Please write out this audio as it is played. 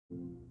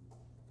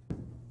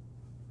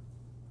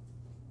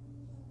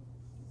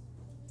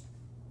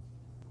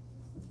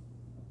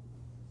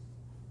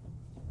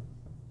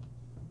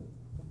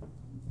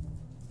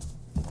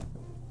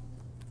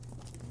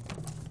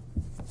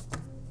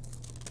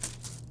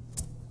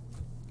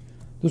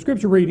The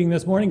scripture reading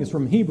this morning is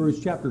from Hebrews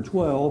chapter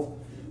 12,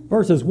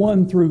 verses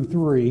 1 through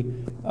 3.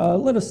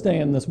 Let us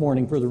stand this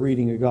morning for the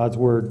reading of God's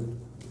word.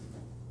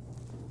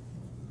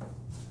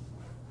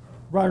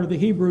 Writer of the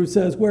Hebrews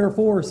says,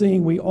 "Wherefore,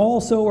 seeing we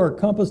also are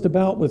compassed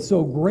about with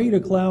so great a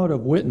cloud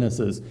of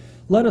witnesses,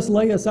 let us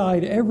lay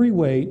aside every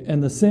weight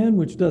and the sin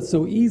which doth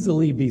so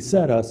easily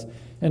beset us,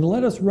 and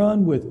let us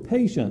run with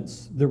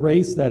patience the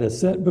race that is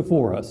set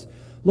before us,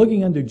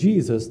 looking unto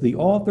Jesus, the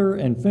author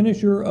and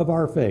finisher of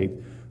our faith,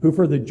 who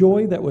for the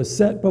joy that was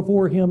set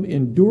before him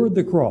endured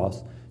the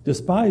cross,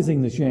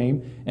 despising the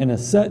shame, and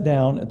is set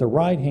down at the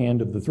right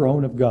hand of the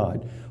throne of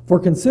God. For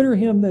consider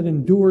him that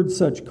endured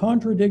such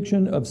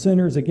contradiction of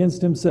sinners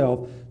against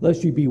himself,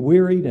 lest you be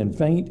wearied and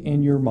faint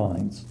in your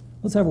minds."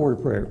 Let's have a word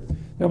of prayer.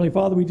 Heavenly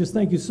Father, we just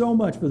thank you so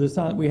much for this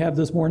time that we have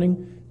this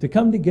morning to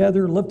come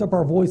together, lift up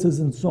our voices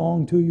in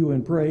song to you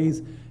in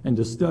praise, and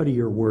to study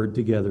your word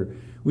together.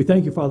 We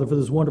thank you, Father, for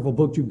this wonderful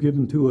book you've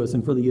given to us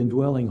and for the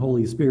indwelling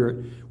Holy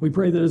Spirit. We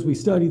pray that as we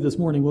study this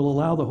morning, we'll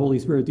allow the Holy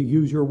Spirit to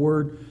use your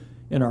word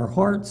in our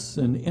hearts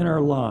and in our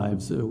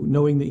lives,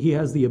 knowing that he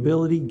has the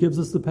ability, gives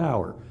us the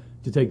power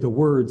to take the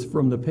words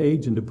from the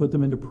page and to put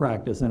them into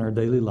practice in our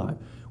daily life.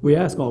 We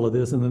ask all of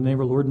this in the name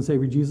of our Lord and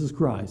Savior Jesus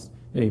Christ.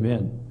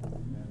 Amen.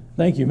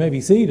 Thank you. You may be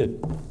seated.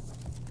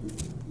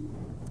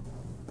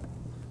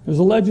 There's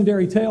a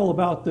legendary tale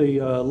about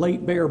the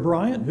late Bear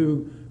Bryant,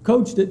 who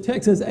coached at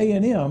Texas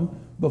A&M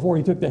before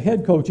he took the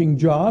head coaching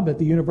job at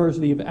the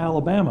University of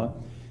Alabama.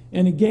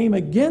 In a game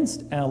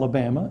against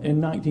Alabama in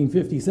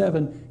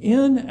 1957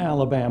 in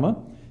Alabama,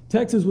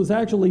 Texas was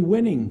actually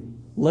winning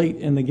late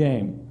in the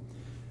game.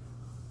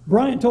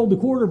 Bryant told the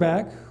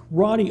quarterback,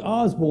 Roddy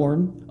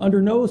Osborne,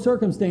 under no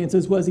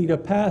circumstances was he to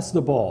pass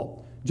the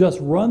ball.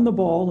 Just run the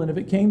ball, and if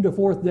it came to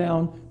fourth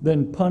down,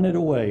 then punt it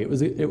away. It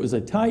was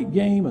a tight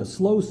game, a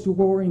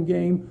slow-scoring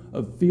game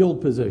of field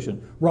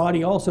position.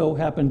 Roddy also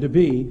happened to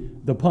be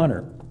the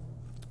punter.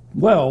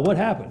 Well, what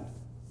happened?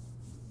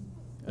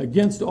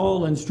 Against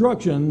all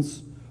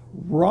instructions,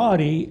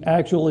 Roddy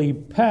actually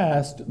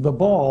passed the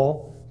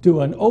ball to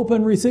an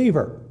open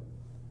receiver.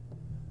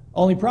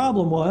 Only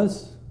problem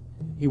was,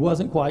 he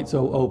wasn't quite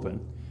so open.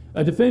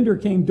 A defender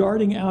came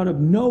darting out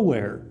of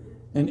nowhere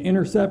and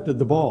intercepted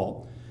the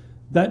ball.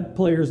 That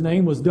player's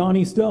name was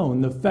Donnie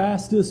Stone, the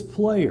fastest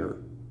player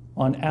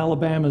on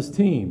Alabama's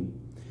team.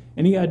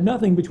 And he had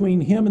nothing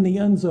between him and the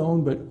end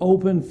zone but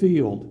open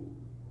field.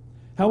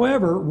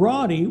 However,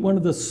 Roddy, one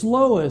of the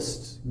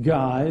slowest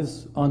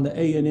guys on the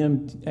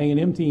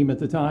A&M team at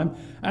the time,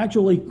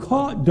 actually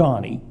caught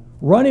Donnie,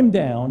 run him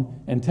down,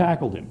 and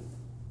tackled him.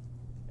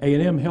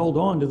 A&M held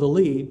on to the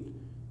lead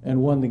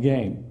and won the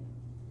game.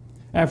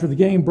 After the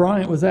game,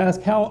 Bryant was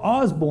asked how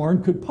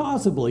Osborne could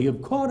possibly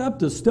have caught up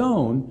to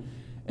Stone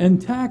and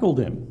tackled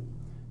him,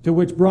 to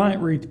which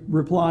Bryant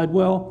replied,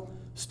 well,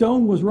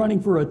 Stone was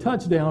running for a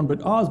touchdown,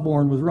 but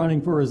Osborne was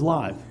running for his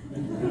life.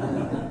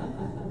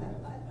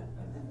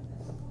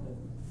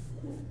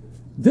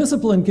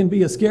 Discipline can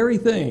be a scary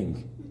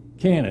thing,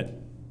 can it?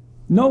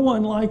 No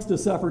one likes to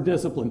suffer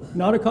discipline.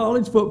 Not a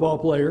college football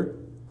player,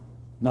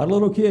 not a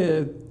little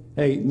kid,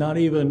 hey, not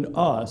even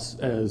us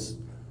as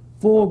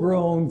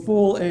full-grown,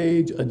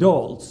 full-age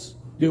adults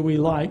do we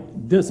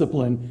like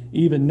discipline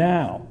even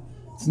now.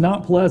 It's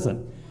not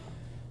pleasant.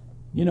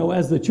 You know,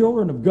 as the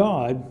children of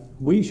God,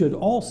 we should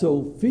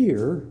also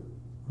fear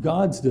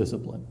God's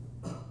discipline.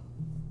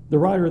 The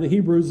writer of the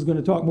Hebrews is going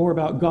to talk more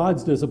about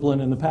God's discipline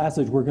in the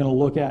passage we're going to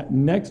look at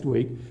next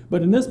week.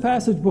 But in this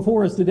passage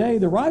before us today,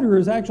 the writer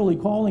is actually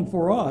calling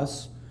for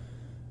us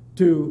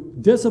to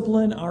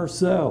discipline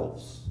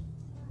ourselves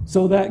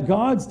so that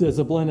God's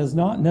discipline is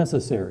not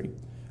necessary.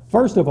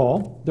 First of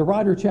all, the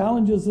writer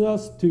challenges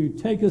us to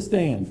take a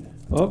stand.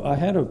 Oh, I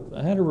had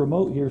a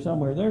remote here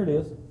somewhere. There it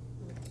is.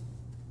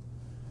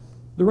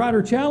 The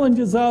writer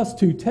challenges us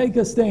to take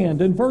a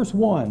stand. In verse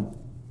 1,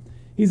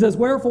 he says,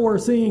 "Wherefore,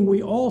 seeing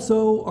we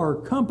also are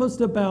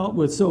compassed about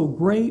with so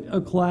great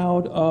a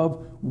cloud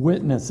of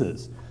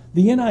witnesses."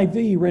 The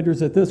NIV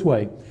renders it this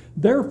way: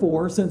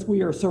 "Therefore, since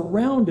we are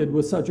surrounded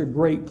with such a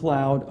great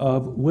cloud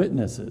of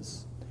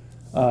witnesses."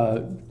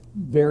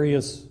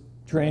 Various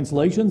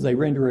translations, they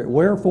render it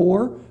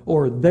wherefore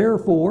or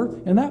therefore,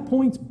 and that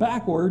points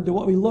backward to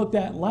what we looked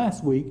at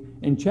last week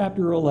in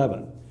chapter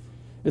 11.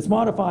 It's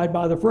modified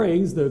by the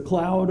phrase, the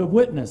cloud of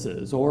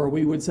witnesses, or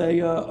we would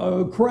say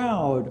a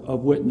crowd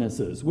of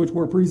witnesses, which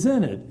were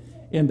presented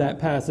in that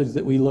passage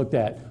that we looked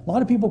at. A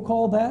lot of people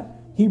call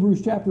that,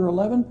 Hebrews chapter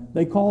 11,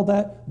 they call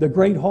that the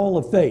Great Hall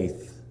of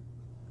Faith,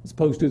 as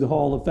opposed to the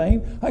Hall of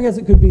Fame. I guess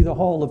it could be the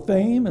Hall of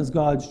Fame as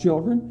God's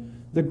children.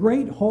 The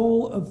Great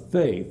Hall of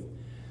Faith.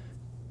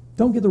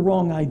 Don't get the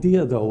wrong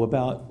idea, though,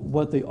 about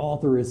what the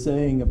author is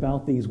saying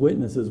about these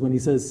witnesses when he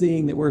says,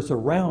 seeing that we're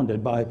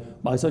surrounded by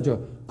such a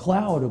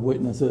cloud of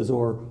witnesses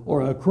or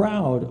a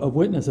crowd of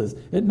witnesses.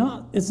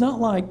 It's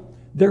not like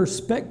they're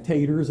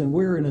spectators and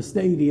we're in a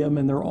stadium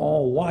and they're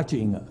all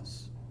watching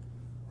us.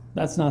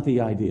 That's not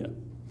the idea.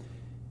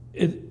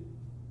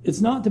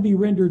 It's not to be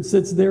rendered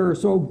since there are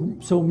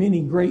so many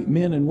great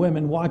men and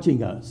women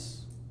watching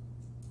us.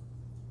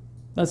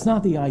 That's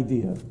not the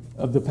idea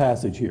of the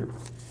passage here.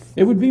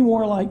 It would be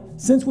more like,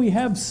 since we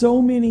have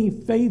so many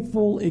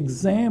faithful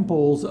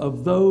examples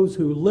of those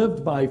who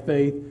lived by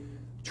faith,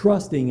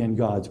 trusting in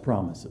God's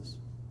promises.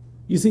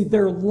 You see,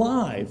 their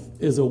life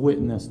is a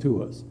witness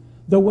to us.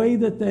 The way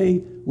that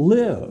they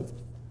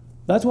lived.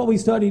 That's what we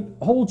studied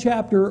whole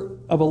chapter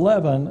of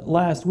 11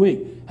 last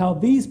week. How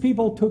these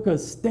people took a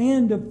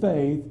stand of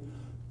faith,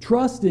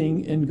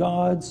 trusting in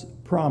God's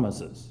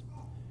promises.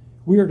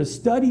 We are to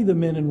study the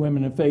men and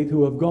women of faith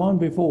who have gone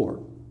before.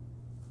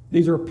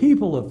 These are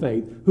people of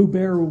faith who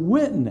bear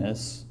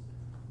witness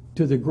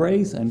to the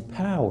grace and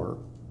power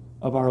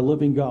of our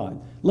living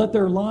God. Let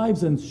their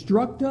lives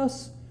instruct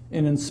us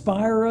and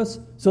inspire us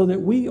so that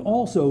we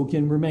also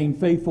can remain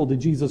faithful to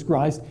Jesus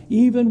Christ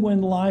even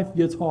when life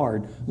gets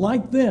hard.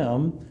 Like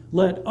them,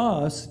 let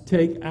us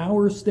take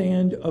our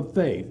stand of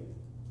faith.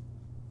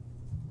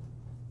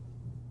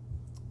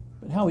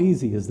 But how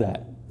easy is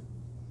that?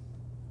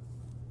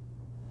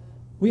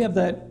 We have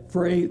that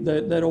phrase,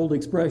 that old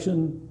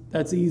expression,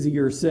 that's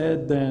easier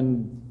said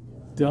than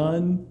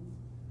done.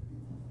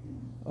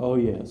 Oh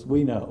yes,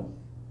 we know.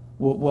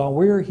 While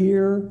we're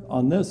here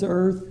on this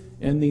earth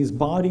in these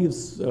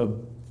bodies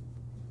of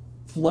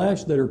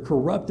flesh that are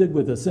corrupted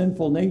with a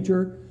sinful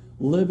nature,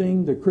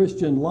 living the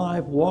Christian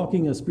life,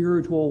 walking a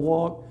spiritual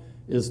walk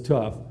is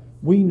tough.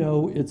 We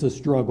know it's a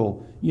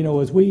struggle. You know,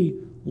 as we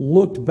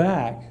looked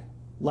back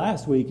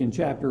last week in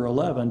chapter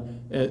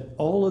 11 at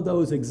all of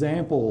those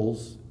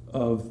examples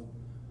of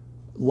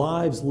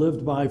lives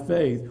lived by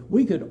faith,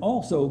 we could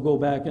also go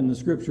back in the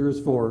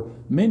scriptures for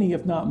many,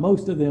 if not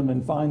most of them,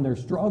 and find their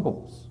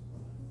struggles,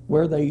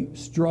 where they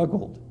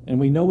struggled. And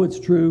we know it's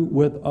true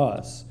with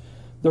us.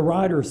 The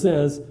writer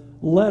says,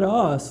 let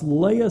us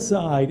lay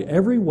aside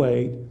every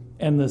weight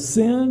and the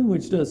sin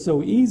which does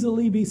so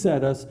easily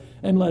beset us,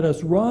 and let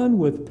us run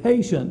with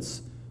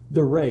patience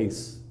the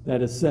race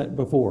that is set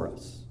before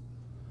us.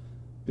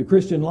 The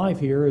Christian life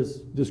here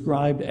is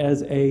described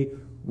as a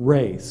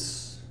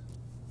race.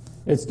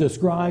 It's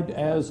described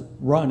as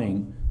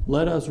running.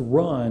 Let us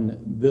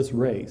run this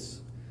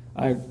race.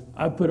 I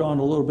put on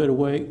a little bit of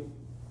weight.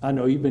 I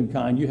know you've been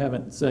kind. You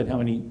haven't said how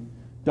many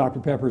Dr.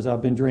 Peppers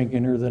I've been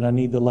drinking or that I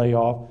need to lay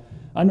off.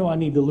 I know I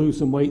need to lose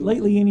some weight.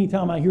 Lately,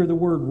 anytime I hear the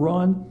word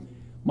run,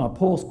 my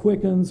pulse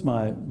quickens,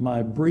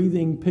 my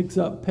breathing picks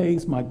up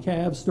pace, my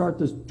calves start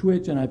to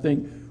twitch, and I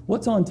think,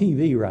 what's on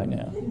TV right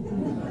now?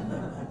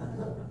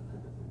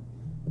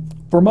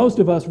 For most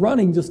of us,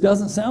 running just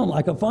doesn't sound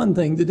like a fun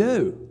thing to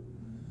do.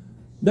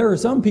 There are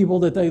some people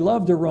that they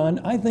love to run.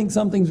 I think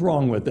something's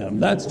wrong with them.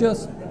 That's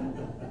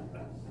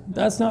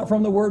not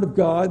from the Word of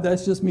God.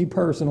 That's just me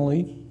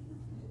personally.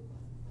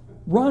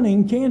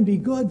 Running can be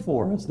good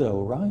for us,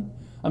 though, right?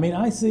 I mean,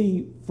 I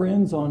see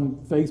friends on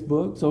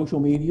Facebook, social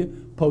media,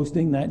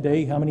 posting that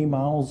day how many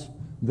miles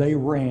they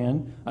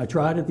ran. I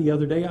tried it the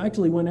other day. I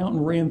actually went out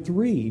and ran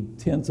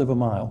 0.3 of a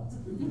mile.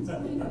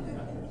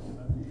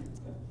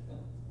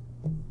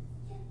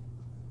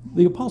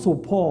 The Apostle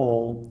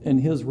Paul, in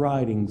his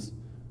writings,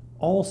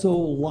 also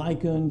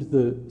likened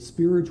the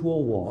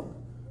spiritual walk,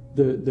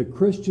 the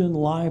Christian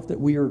life that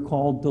we are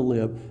called to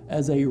live,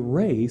 as a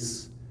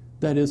race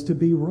that is to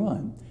be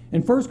run.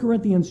 In 1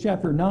 Corinthians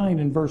chapter 9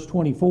 and verse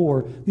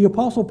 24, the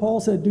Apostle Paul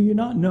said, do you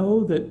not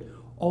know that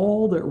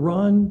all that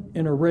run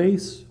in a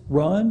race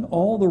run,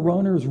 all the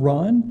runners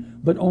run,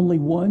 but only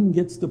one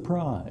gets the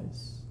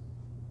prize?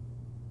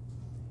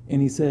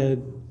 And he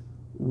said,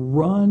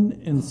 run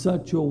in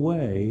such a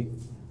way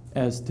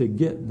as to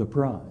get the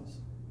prize.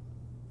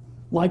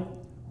 Like,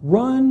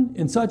 run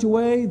in such a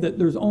way that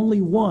there's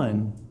only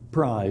one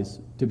prize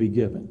to be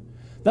given.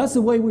 That's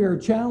the way we are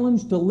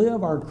challenged to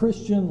live our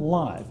Christian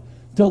life.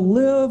 To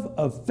live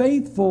a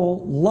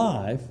faithful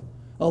life,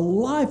 a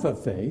life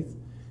of faith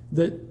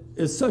that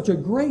is such a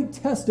great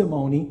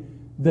testimony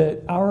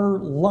that our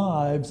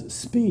lives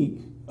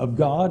speak of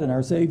God and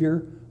our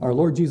Savior, our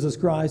Lord Jesus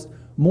Christ,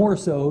 more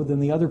so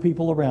than the other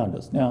people around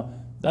us. Now,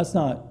 that's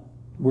not,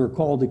 we're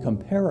called to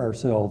compare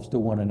ourselves to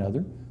one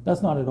another.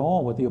 That's not at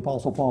all what the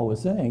Apostle Paul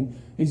was saying.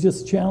 He's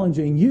just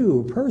challenging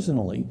you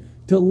personally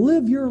to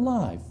live your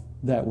life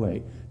that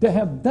way, to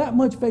have that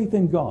much faith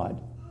in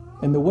God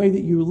and the way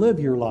that you live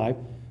your life,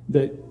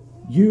 that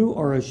you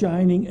are a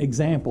shining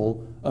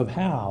example of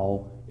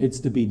how it's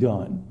to be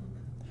done.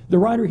 The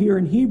writer here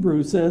in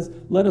Hebrews says,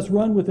 let us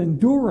run with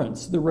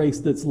endurance the race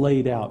that's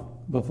laid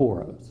out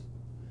before us.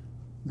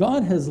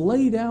 God has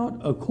laid out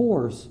a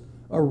course,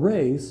 a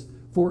race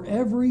for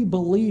every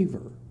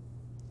believer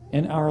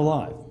in our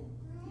life.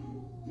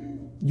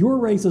 Your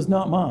race is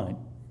not mine.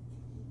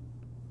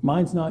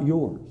 Mine's not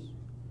yours.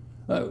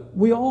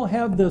 We all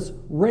have this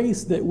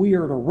race that we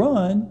are to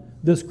run,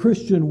 this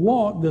Christian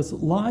walk, this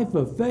life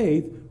of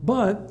faith,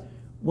 but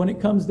when it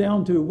comes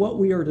down to what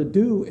we are to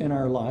do in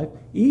our life,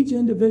 each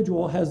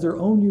individual has their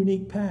own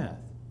unique path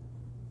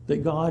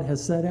that God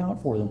has set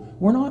out for them.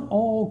 We're not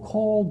all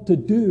called to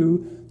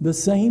do the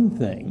same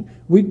thing.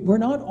 We're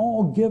not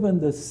all given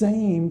the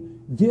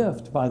same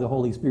gift by the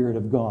Holy Spirit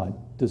of God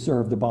to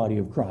serve the body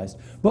of Christ.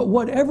 But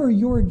whatever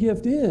your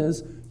gift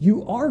is,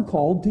 you are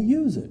called to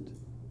use it.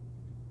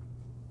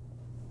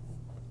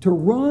 to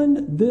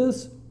run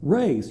this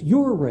race,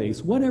 your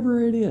race,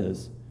 whatever it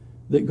is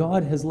that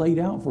God has laid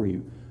out for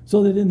you,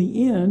 so that in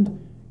the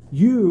end,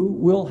 you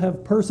will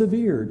have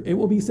persevered. It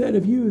will be said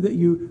of you that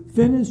you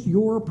finished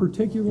your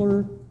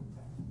particular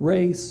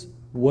race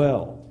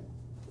well.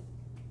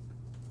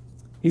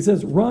 He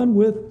says, run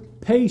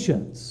with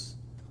patience.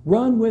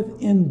 Run with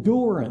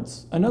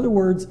endurance. In other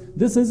words,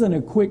 this isn't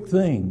a quick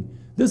thing.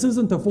 This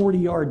isn't the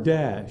 40-yard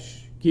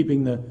dash,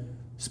 keeping the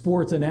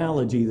sports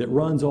analogy that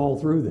runs all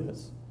through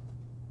this.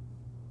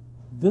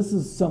 This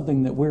is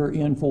something that we're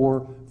in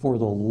for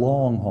the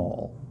long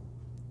haul,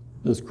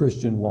 this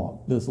Christian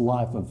walk, this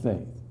life of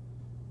faith.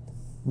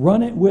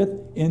 Run it with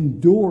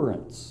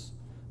endurance.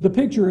 The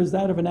picture is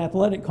that of an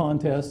athletic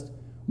contest,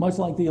 much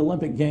like the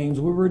Olympic Games.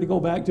 We were to go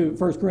back to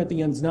 1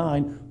 Corinthians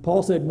 9.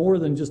 Paul said more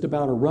than just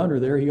about a runner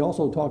there. He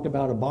also talked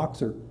about a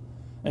boxer.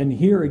 And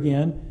here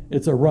again,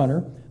 it's a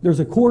runner. There's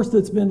a course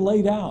that's been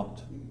laid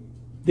out.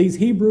 These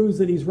Hebrews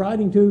that he's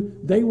writing to,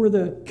 they were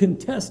the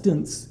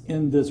contestants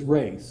in this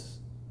race.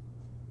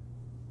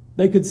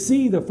 They could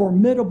see the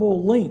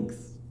formidable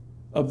length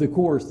of the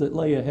course that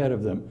lay ahead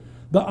of them,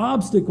 the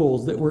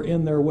obstacles that were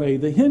in their way,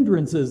 the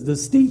hindrances, the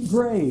steep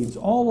grades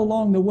all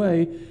along the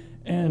way,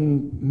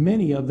 and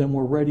many of them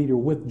were ready to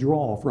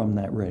withdraw from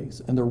that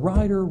race. And the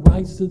writer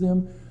writes to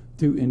them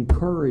to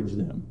encourage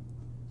them,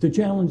 to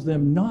challenge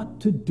them not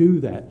to do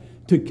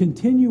that, to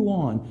continue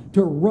on,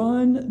 to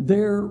run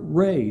their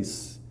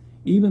race,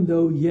 even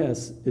though,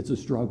 yes, it's a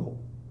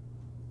struggle.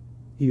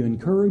 He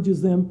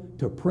encourages them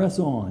to press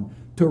on,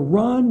 to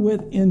run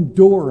with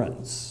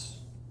endurance.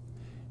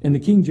 In the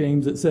King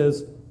James, it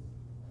says,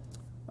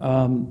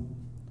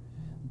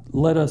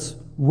 let us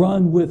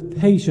run with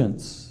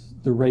patience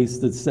the race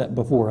that's set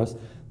before us.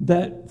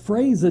 That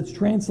phrase that's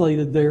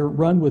translated there,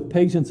 run with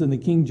patience in the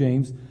King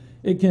James,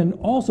 it can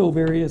also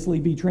variously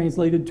be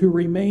translated to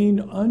remain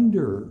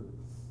under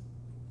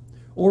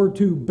or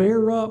to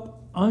bear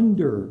up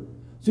under.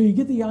 So you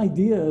get the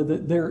idea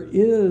that there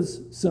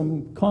is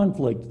some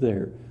conflict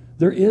there.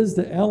 There is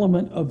the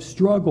element of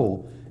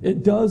struggle.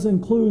 It does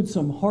include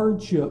some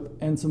hardship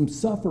and some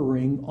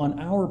suffering on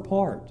our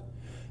part.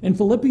 In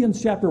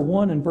Philippians chapter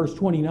 1 and verse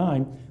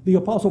 29, the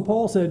Apostle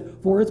Paul said,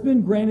 "For it's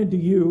been granted to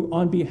you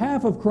on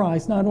behalf of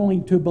Christ not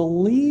only to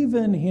believe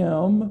in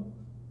him,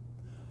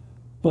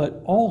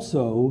 but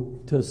also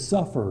to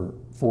suffer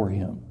for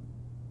him."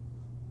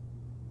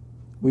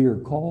 We are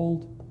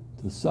called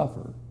to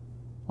suffer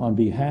on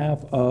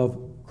behalf of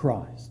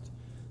Christ.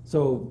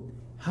 So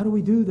how do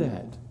we do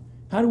that?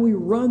 How do we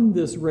run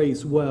this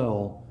race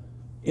well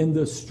in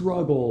the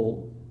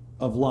struggle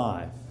of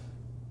life?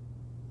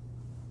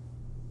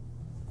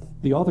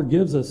 The author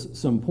gives us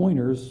some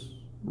pointers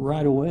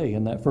right away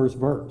in that first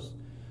verse.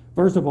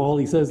 First of all,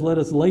 he says, let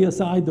us lay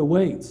aside the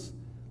weights.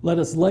 Let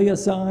us lay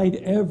aside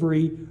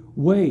every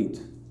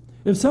weight.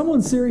 If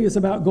someone's serious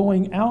about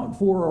going out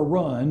for a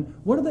run,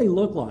 what do they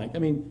look like? I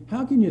mean,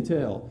 how can you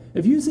tell?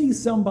 If you see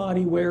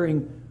somebody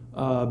wearing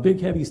big,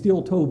 heavy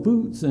steel-toe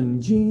boots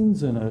and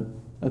jeans and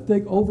a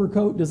thick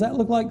overcoat, does that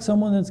look like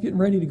someone that's getting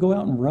ready to go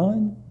out and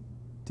run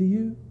to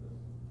you?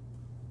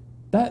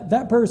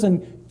 That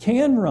person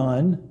can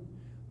run.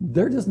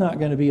 They're just not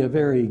going to be a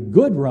very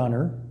good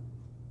runner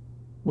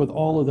with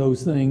all of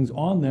those things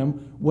on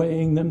them,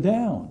 weighing them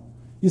down.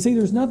 You see,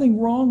 there's nothing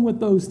wrong with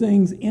those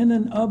things in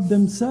and of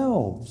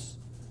themselves.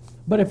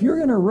 But if you're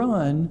going to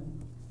run,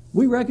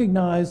 we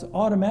recognize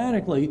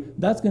automatically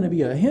that's going to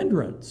be a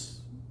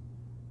hindrance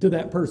to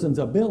that person's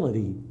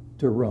ability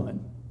to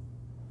run.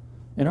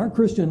 In our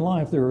Christian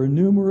life, there are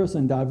numerous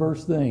and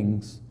diverse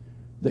things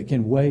that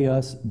can weigh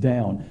us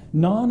down.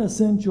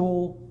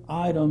 Non-essential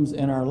items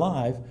in our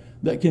life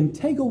that can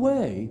take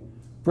away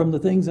from the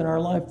things in our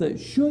life that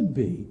should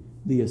be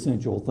the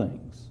essential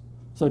things,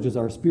 such as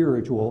our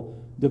spiritual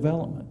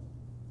development.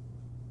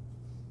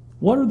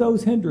 What are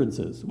those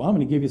hindrances? Well, I'm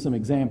going to give you some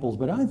examples,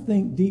 but I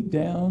think deep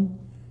down,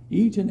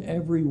 each and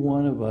every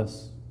one of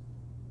us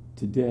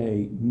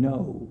today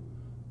know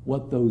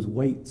what those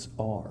weights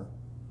are,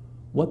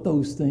 what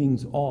those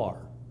things are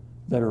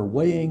that are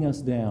weighing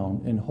us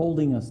down and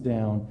holding us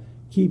down,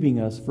 keeping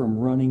us from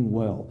running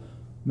well.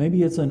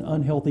 Maybe it's an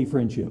unhealthy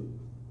friendship.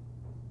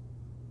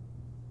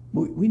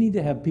 We need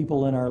to have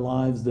people in our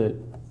lives that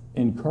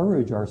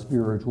encourage our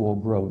spiritual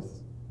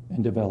growth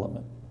and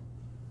development.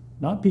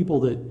 Not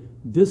people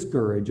that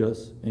discourage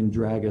us and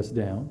drag us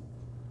down.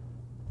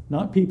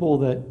 Not people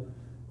that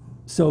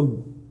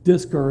sow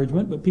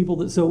discouragement, but people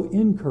that sow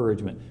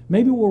encouragement.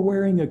 Maybe we're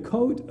wearing a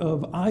coat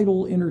of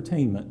idle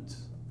entertainment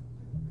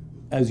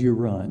as you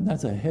run.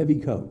 That's a heavy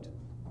coat.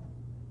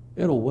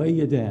 It'll weigh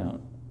you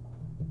down.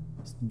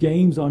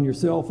 Games on your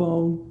cell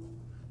phone,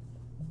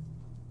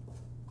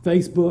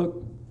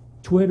 Facebook,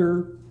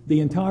 Twitter, the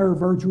entire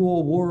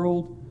virtual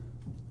world,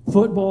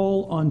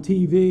 football on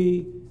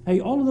TV.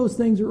 Hey, all of those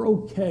things are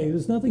okay.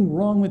 There's nothing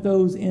wrong with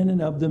those in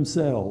and of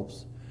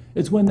themselves.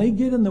 It's when they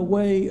get in the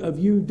way of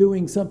you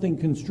doing something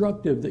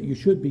constructive that you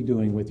should be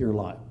doing with your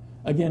life.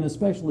 Again,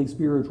 especially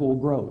spiritual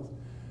growth.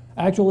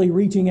 Actually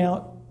reaching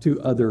out to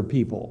other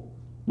people.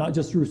 not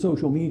just through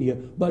social media,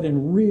 but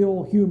in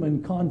real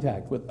human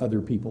contact with other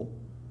people,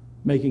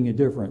 making a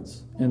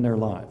difference in their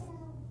life.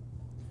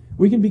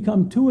 We can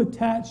become too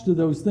attached to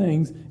those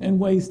things and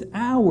waste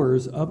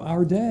hours of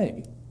our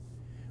day.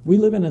 We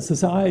live in a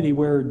society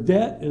where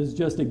debt is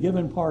just a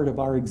given part of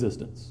our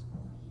existence.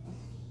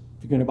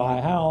 If you're going to buy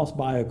a house,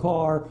 buy a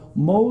car,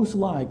 most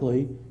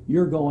likely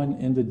you're going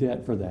into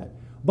debt for that.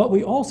 But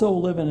we also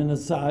live in a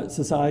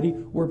society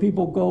where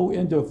people go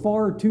into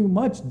far too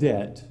much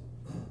debt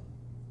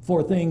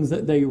for things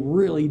that they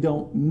really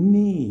don't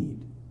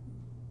need.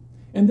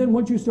 And then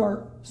once you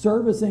start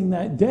servicing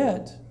that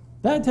debt,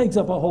 that takes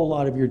up a whole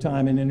lot of your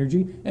time and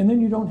energy, and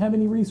then you don't have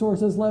any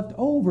resources left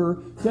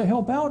over to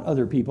help out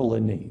other people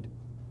in need.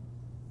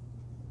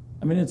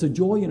 I mean, it's a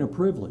joy and a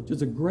privilege.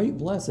 It's a great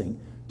blessing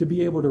to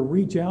be able to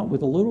reach out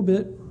with a little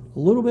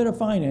bit of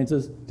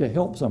finances to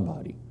help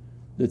somebody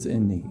that's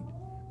in need.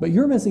 But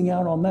you're missing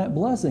out on that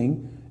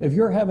blessing if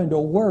you're having to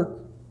work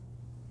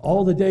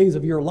all the days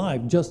of your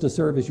life just to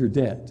service your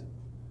debt.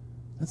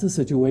 That's a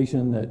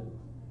situation that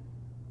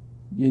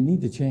you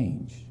need to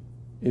change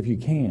if you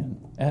can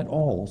at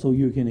all, so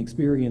you can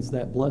experience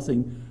that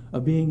blessing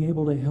of being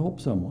able to help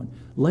someone.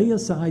 Lay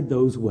aside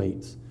those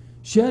weights.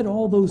 Shed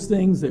all those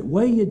things that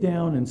weigh you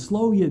down and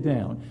slow you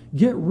down.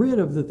 Get rid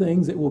of the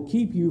things that will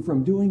keep you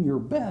from doing your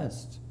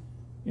best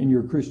in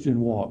your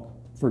Christian walk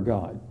for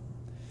God.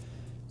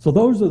 So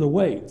those are the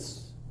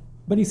weights.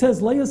 But he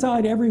says, lay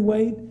aside every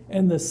weight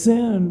and the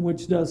sin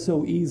which does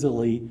so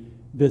easily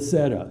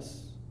beset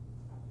us,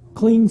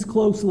 clings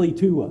closely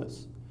to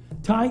us,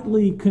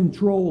 tightly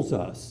controls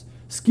us,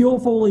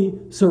 skillfully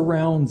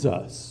surrounds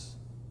us.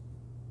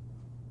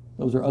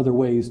 Those are other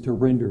ways to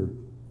render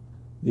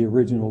the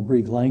original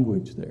Greek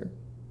language there.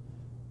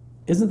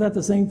 Isn't that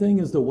the same thing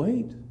as the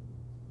weight?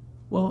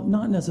 Well,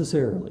 not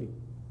necessarily.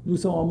 We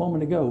saw a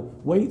moment ago,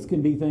 weights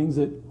can be things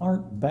that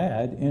aren't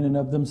bad in and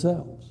of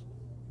themselves.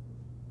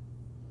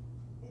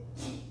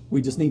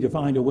 We just need to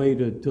find a way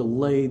to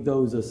lay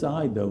those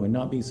aside, though, and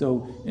not be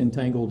so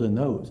entangled in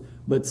those.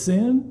 But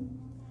sin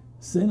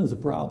is a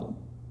problem.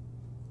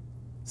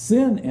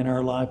 Sin in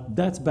our life,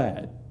 that's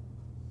bad.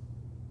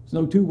 There's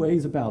no two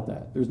ways about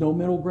that. There's no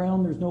middle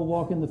ground. There's no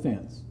walk in the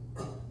fence.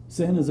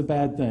 Sin is a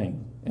bad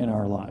thing in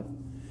our life.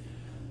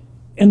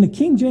 In the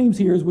King James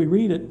here, as we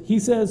read it,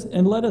 he says,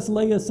 and let us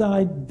lay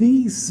aside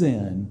the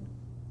sin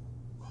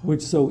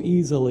which so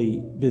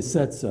easily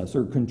besets us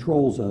or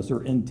controls us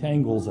or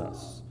entangles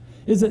us.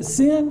 Is it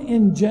sin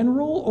in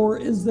general, or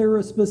is there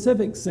a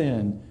specific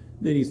sin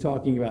that he's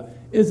talking about?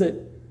 Is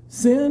it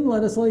sin,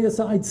 let us lay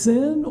aside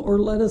sin, or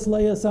let us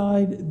lay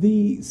aside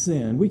the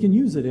sin? We can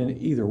use it in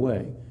either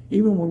way,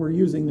 even when we're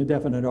using the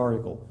definite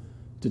article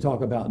to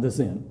talk about the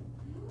sin.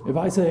 If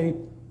I say,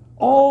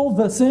 all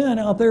the sin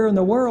out there in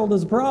the world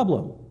is a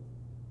problem,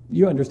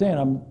 you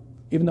understand,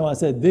 even though I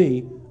said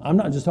the, I'm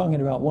not just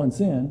talking about one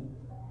sin.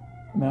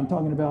 I mean, I'm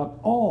talking about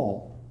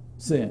all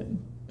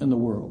sin in the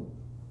world.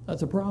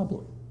 That's a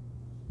problem.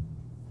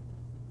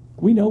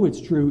 We know it's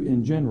true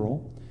in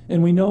general,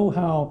 and we know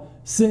how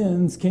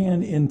sins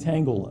can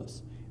entangle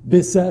us,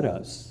 beset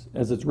us,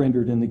 as it's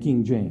rendered in the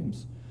King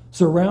James,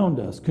 surround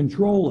us,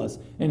 control us,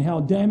 and how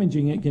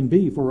damaging it can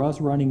be for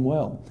us running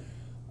well.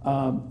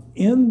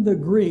 In the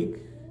Greek,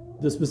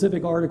 the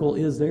specific article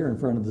is there in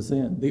front of the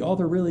sin. The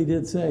author really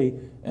did say,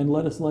 and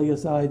let us lay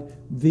aside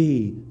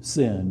the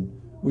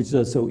sin, which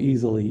does so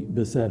easily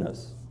beset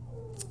us.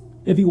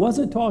 If he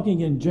wasn't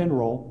talking in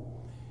general,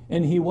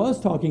 and he was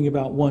talking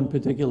about one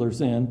particular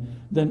sin,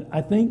 then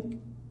I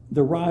think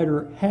the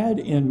writer had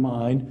in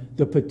mind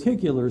the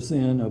particular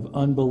sin of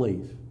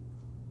unbelief.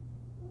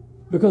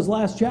 Because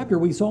last chapter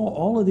we saw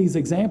all of these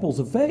examples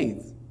of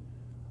faith,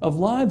 of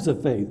lives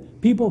of faith,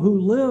 people who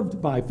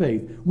lived by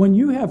faith. When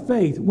you have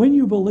faith, when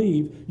you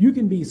believe, you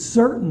can be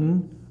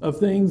certain of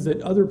things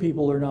that other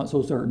people are not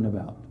so certain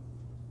about.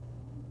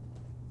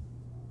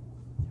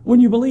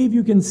 When you believe,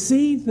 you can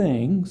see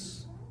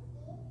things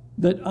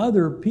that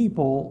other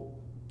people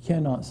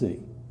cannot see.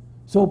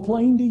 So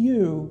plain to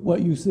you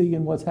what you see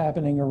and what's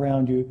happening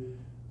around you,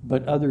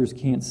 but others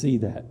can't see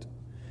that.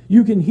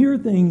 You can hear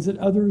things that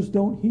others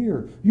don't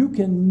hear. You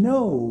can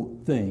know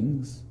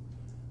things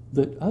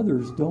that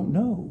others don't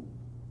know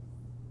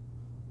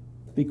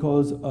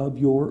because of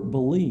your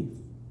belief.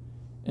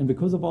 And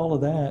because of all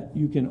of that,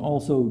 you can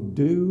also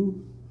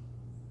do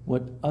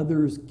what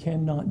others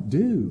cannot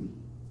do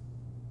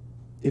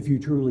if you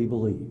truly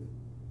believe,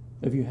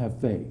 if you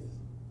have faith,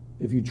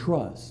 if you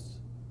trust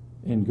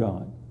in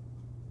God.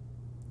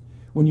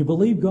 When you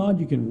believe God,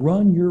 you can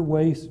run your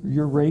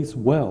race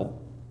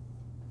well.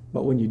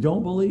 But when you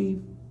don't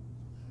believe,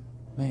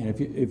 man,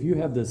 if you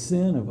have the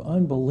sin of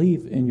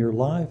unbelief in your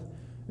life,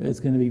 it's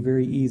going to be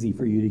very easy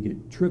for you to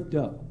get tripped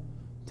up,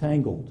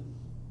 tangled,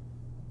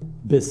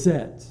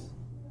 beset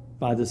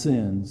by the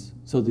sins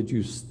so that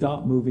you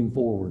stop moving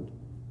forward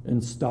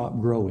and stop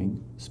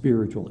growing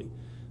spiritually.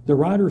 The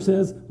writer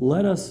says,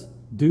 let us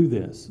do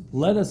this.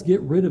 Let us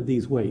get rid of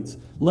these weights.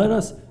 Let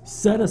us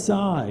set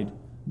aside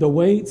the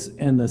weights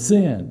and the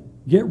sin.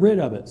 Get rid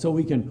of it so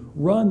we can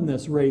run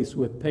this race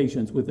with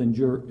patience, with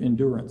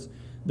endurance.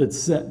 that's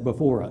set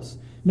before us.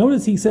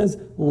 Notice he says,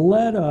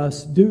 let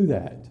us do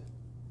that.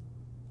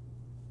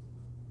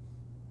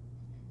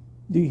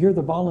 Do you hear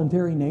the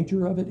voluntary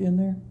nature of it in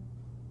there?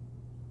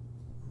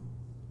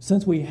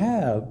 Since we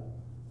have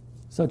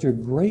such a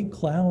great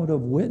cloud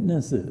of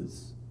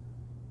witnesses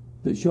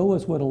that show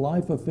us what a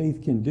life of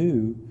faith can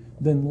do,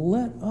 then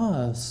let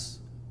us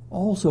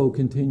also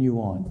continue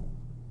on.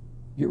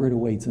 Get rid of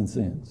weights and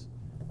sins.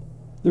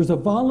 There's a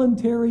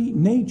voluntary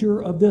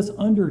nature of this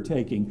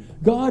undertaking.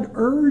 God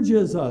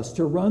urges us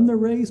to run the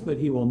race, but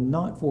he will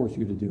not force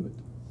you to do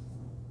it.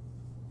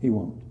 He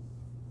won't.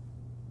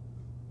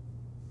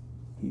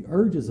 He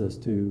urges us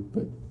to,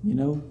 but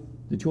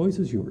the choice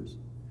is yours.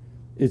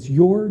 It's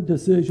your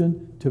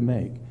decision to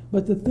make.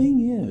 But the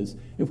thing is,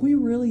 if we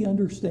really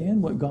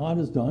understand what God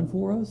has done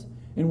for us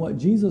and what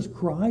Jesus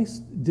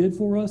Christ did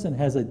for us and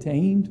has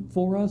attained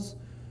for us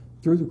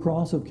through the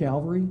cross of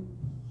Calvary,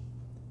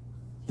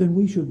 then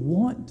we should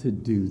want to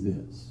do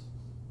this.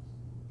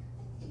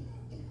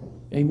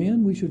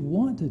 Amen? We should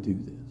want to do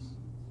this.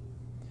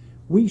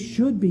 We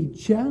should be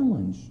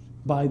challenged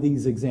by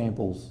these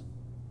examples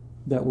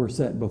that were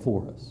set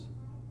before us.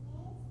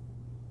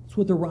 That's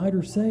what the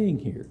writer's saying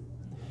here.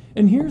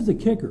 And here's the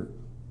kicker.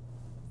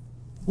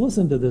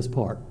 Listen to this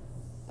part.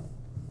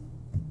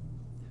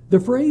 The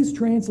phrase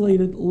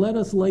translated, let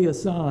us lay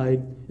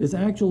aside, is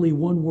actually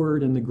one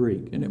word in the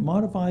Greek, and it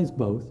modifies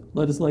both.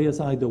 Let us lay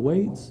aside the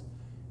weights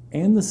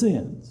and the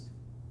sins,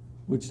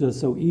 which does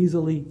so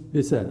easily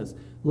beset us.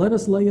 Let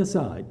us lay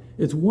aside.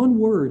 It's one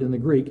word in the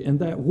Greek, and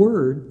that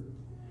word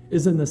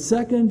is in the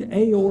second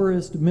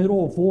aorist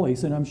middle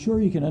voice, and I'm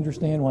sure you can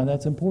understand why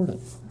that's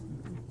important.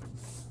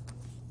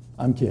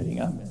 I'm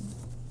kidding.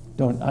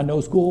 I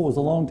know school was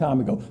a long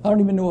time ago. I don't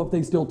even know if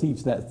they still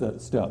teach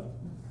that stuff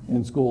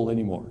in school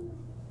anymore.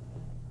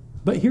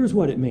 But here's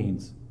what it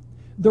means.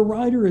 The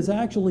writer is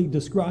actually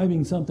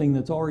describing something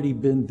that's already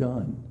been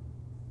done.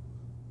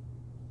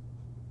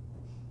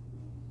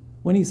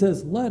 When he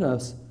says, let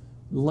us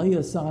lay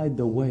aside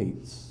the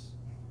weights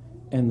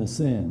and the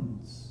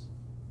sins,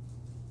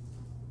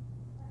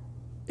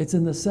 it's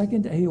in the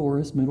second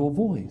aorist middle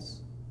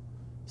voice.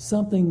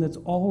 Something that's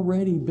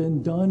already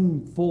been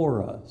done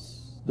for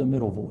us, the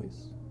middle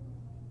voice.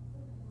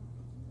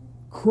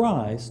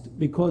 Christ,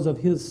 because of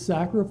his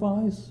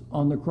sacrifice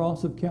on the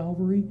cross of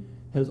Calvary,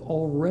 has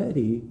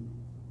already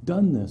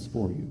done this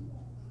for you.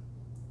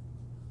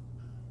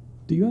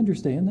 Do you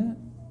understand that?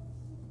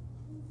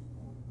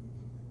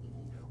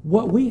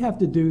 What we have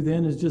to do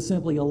then is just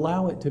simply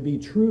allow it to be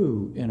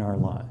true in our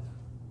life.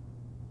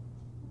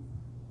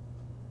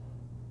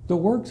 The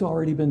work's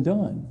already been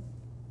done.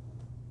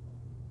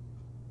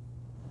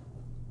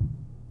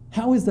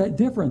 How is that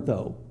different,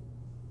 though?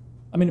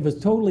 I mean, if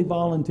it's totally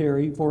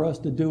voluntary for us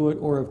to do it,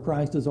 or if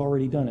Christ has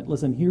already done it.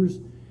 Listen,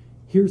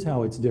 here's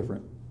how it's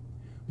different.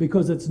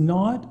 Because it's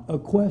not a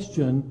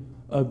question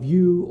of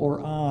you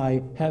or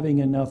I having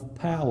enough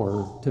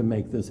power to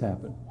make this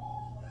happen.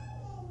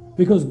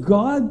 Because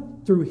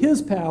God, through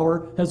his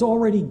power, has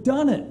already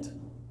done it.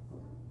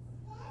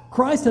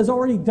 Christ has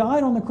already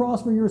died on the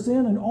cross for your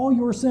sin, and all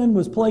your sin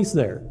was placed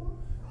there.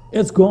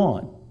 It's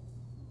gone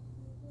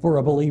for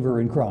a believer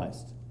in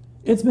Christ.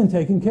 It's been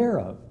taken care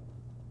of.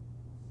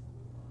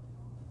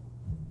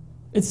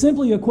 It's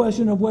simply a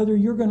question of whether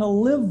you're going to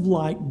live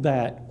like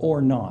that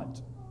or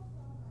not.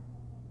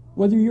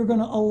 Whether you're going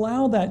to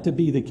allow that to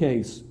be the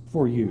case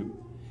for you.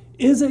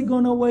 Is it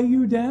going to weigh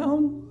you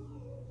down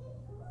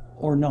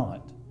or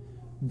not?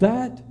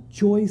 That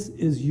choice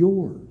is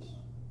yours.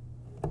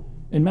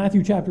 In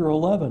Matthew chapter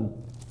 11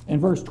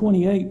 and verse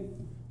 28,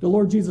 the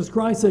Lord Jesus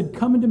Christ said,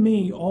 "Come unto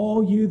me,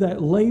 all you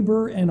that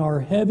labor and are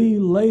heavy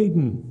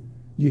laden."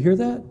 You hear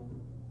that?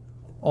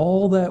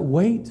 All that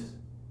weight,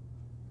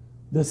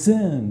 the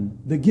sin,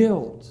 the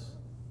guilt.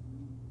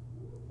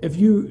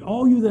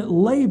 All you that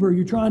labor,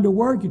 you're trying to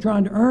work, you're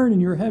trying to earn,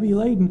 and you're heavy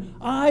laden,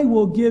 I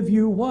will give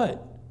you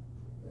what?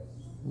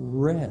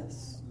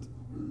 Rest.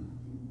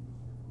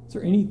 Is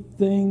there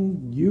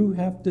anything you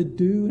have to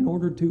do in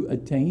order to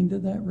attain to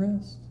that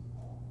rest?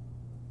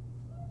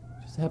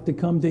 Just have to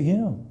come to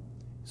him.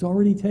 He's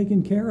already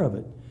taken care of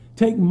it.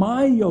 Take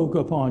my yoke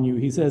upon you,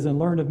 he says, and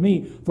learn of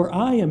me, for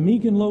I am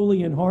meek and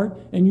lowly in heart,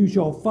 and you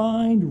shall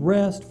find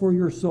rest for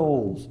your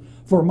souls.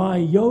 For my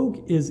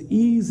yoke is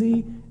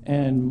easy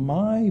and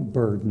my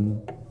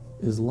burden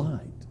is light.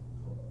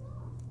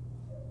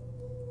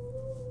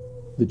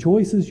 The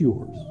choice is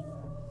yours.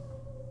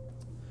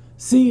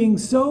 Seeing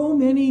so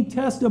many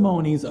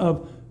testimonies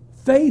of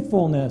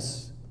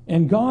faithfulness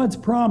and God's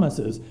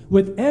promises,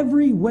 with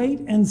every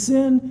weight and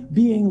sin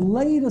being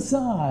laid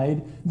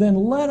aside, then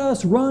let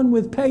us run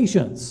with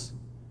patience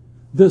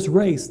this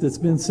race that's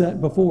been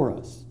set before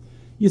us.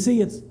 You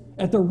see, it's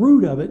at the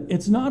root of it,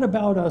 it's not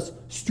about us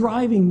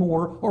striving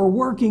more or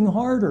working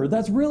harder.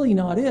 That's really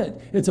not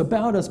it. It's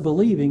about us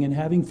believing and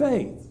having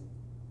faith.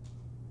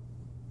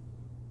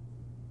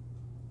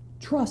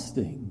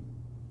 Trusting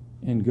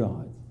in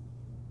God.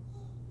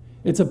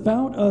 It's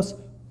about us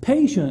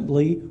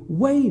patiently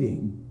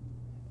waiting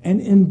and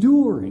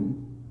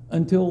enduring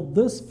until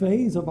this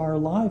phase of our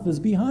life is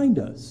behind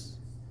us.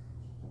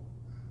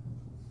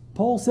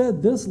 Paul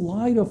said this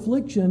light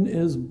affliction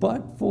is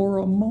but for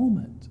a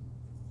moment.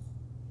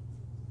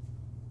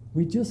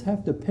 We just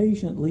have to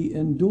patiently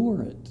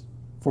endure it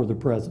for the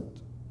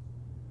present.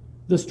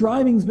 The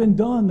striving's been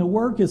done. The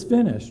work is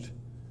finished.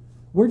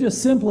 We're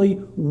just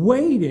simply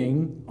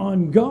waiting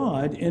on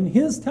God in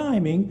His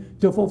timing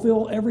to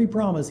fulfill every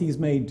promise He's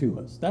made to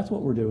us. That's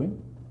what we're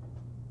doing.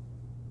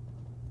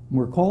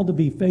 We're called to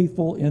be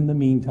faithful in the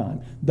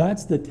meantime.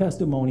 That's the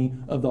testimony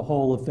of the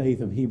hall of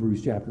faith of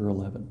Hebrews chapter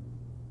 11.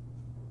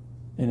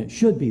 And it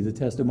should be the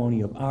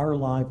testimony of our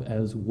life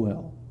as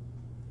well.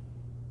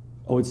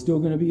 Oh, it's still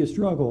going to be a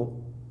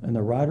struggle, and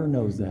the writer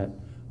knows that.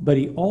 But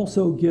he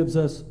also gives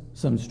us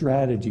some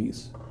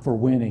strategies for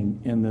winning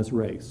in this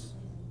race.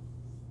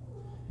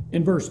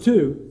 In verse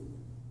 2,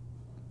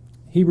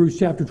 Hebrews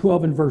chapter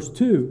 12 and verse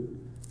 2,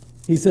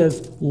 he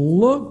says,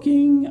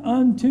 looking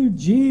unto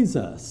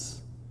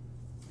Jesus,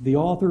 the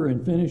author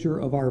and finisher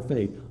of our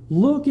faith.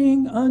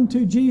 Looking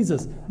unto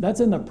Jesus. That's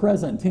in the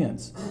present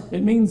tense.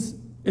 It means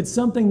it's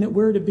something that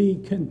we're to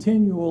be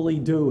continually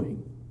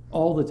doing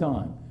all the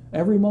time.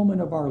 Every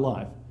moment of our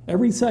life.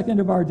 Every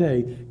second of our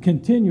day.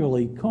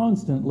 Continually,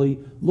 constantly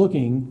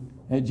looking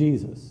at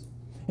Jesus.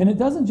 And it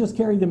doesn't just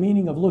carry the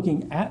meaning of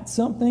looking at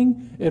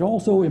something. It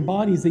also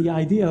embodies the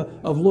idea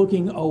of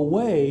looking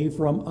away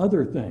from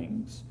other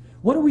things.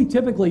 What are we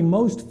typically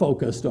most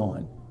focused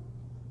on?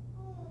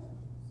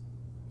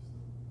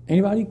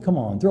 Anybody? Come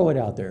on, throw it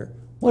out there.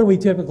 What are we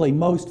typically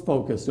most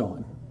focused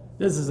on?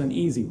 This is an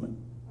easy one.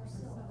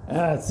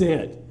 That's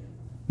it.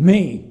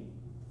 Me.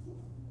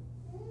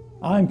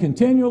 I'm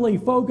continually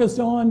focused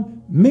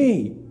on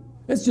me.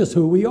 It's just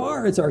who we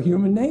are. It's our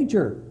human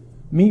nature.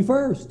 Me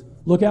first.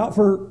 Look out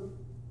for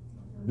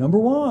number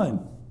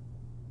one.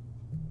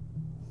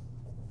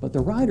 But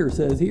the writer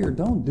says here,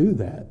 don't do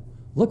that.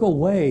 Look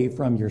away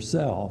from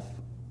yourself.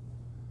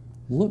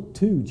 Look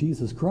to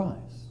Jesus Christ.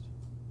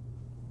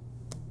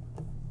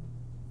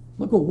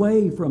 Look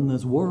away from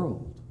this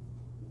world.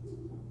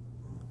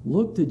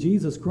 Look to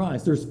Jesus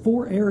Christ. There's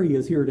 4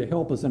 areas here to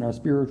help us in our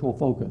spiritual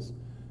focus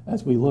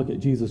as we look at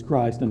Jesus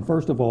Christ. And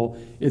first of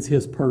all, it's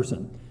His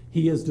person.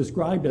 He is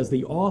described as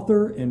the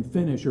author and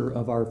finisher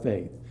of our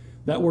faith.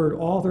 That word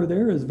author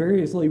there is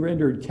variously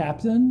rendered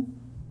captain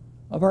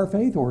of our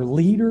faith or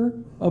leader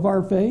of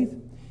our faith.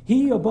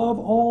 He, above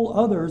all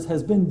others,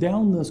 has been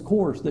down this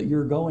course that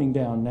you're going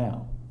down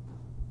now.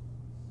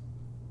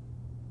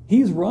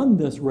 He's run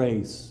this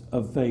race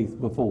of faith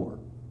before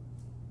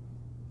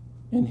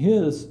in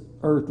His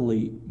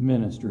earthly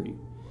ministry.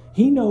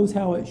 He knows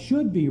how it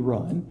should be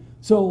run,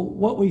 so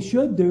what we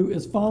should do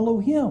is follow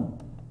Him.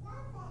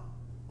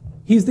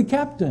 He's the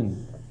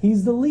captain.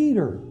 He's the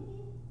leader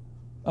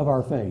of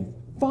our faith.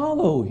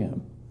 Follow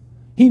Him.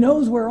 He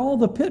knows where all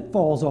the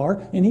pitfalls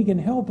are, and He can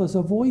help us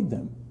avoid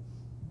them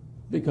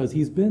because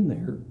He's been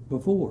there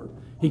before.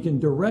 He can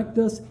direct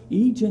us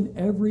each and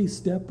every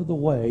step of the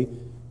way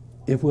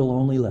if we'll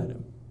only let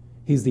Him.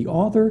 He's the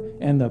author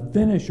and the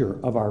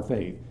finisher of our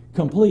faith.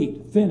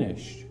 Complete,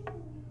 finished,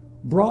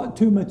 brought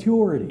to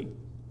maturity.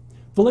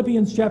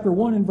 Philippians chapter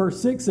 1 and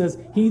verse 6 says,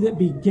 He that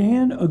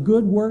began a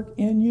good work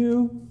in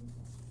you,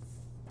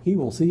 He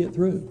will see it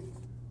through.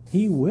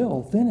 He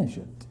will finish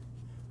it.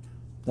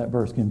 That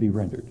verse can be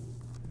rendered.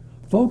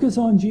 Focus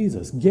on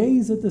Jesus.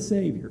 Gaze at the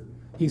Savior.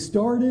 He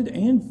started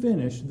and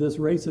finished this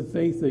race of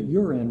faith that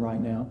you're in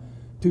right now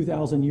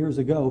 2,000 years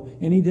ago,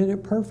 and He did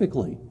it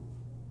perfectly.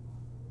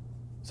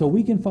 So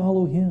we can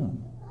follow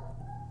Him.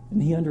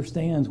 And He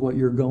understands what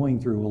you're going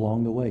through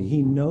along the way.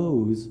 He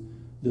knows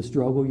the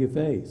struggle you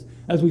face.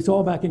 As we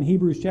saw back in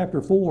Hebrews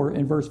chapter 4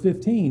 and verse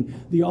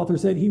 15, the author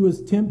said He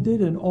was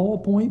tempted in all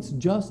points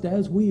just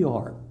as we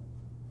are.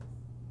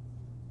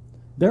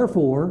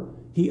 Therefore,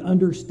 He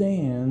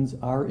understands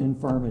our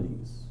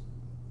infirmities.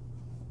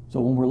 So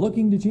when we're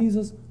looking to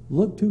Jesus,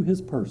 look to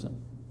His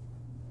person,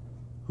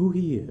 who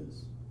He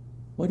is,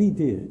 what He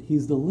did.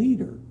 He's the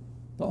leader,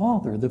 the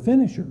author, the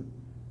finisher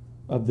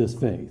of this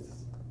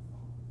faith.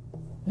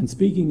 And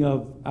speaking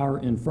of our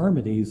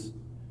infirmities,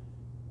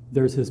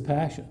 there's His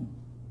passion.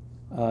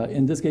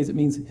 In this case, it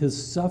means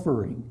His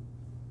suffering.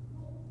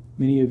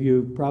 Many of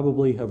you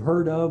probably have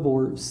heard of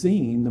or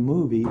seen the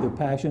movie, The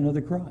Passion of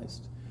the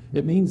Christ.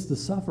 It means the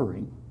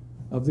suffering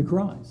of the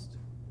Christ.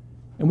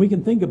 And we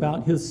can think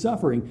about His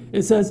suffering.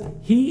 It says,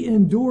 He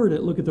endured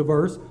it, look at the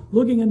verse,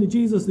 looking unto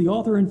Jesus, the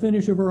author and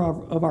finisher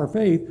of our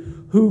faith,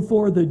 who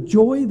for the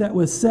joy that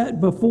was set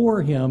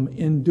before Him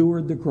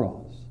endured the cross.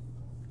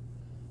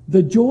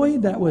 The joy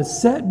that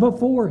was set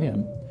before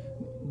Him.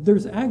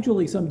 There's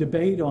actually some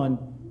debate on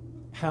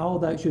how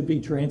that should be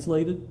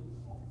translated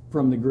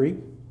from the Greek.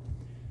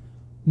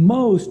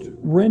 Most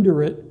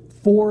render it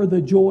for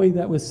the joy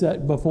that was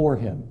set before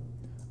Him.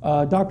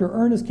 Dr.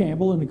 Ernest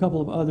Campbell and a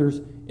couple of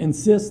others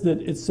insist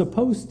that it's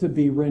supposed to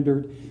be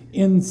rendered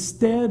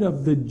instead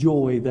of the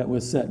joy that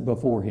was set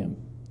before Him.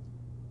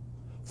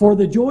 For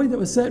the joy that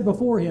was set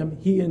before him,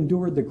 he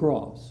endured the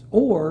cross.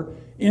 Or,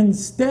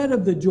 instead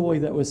of the joy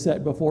that was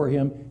set before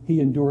him,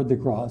 he endured the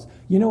cross.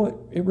 You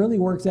know, it really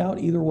works out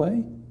either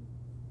way.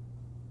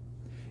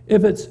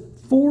 If it's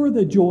for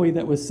the joy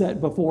that was set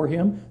before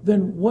him,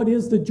 then what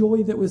is the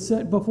joy that was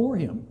set before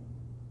him?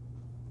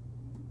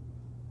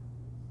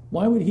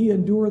 Why would he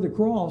endure the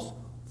cross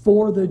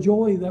for the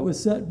joy that was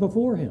set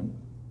before him?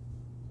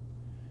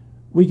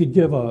 We could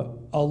give a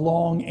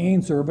long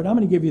answer, but I'm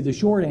going to give you the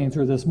short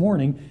answer this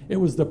morning. It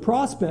was the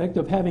prospect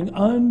of having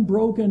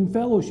unbroken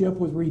fellowship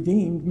with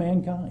redeemed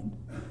mankind.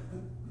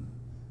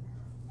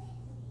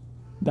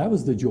 That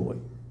was the joy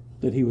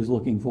that he was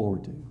looking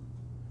forward to.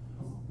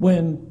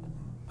 When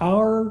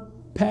our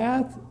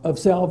path of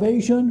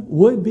salvation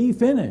would be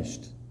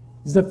finished.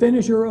 He's the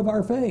finisher of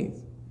our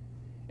faith.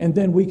 And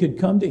then we could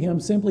come to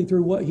him simply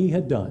through what he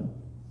had done.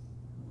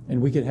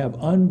 And we could have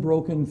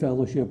unbroken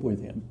fellowship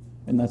with him.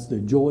 And that's the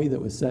joy that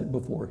was set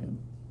before him.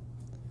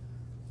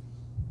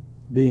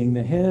 Being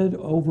the head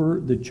over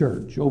the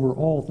church, over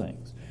all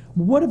things.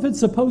 What if it's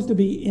supposed to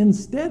be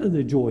instead of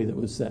the joy that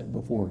was set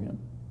before him?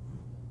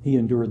 He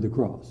endured the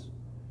cross.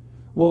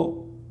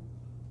 Well,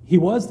 he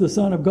was the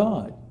Son of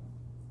God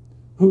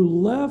who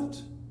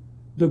left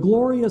the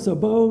glorious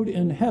abode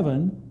in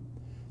heaven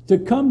to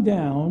come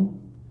down,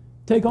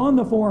 take on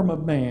the form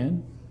of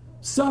man,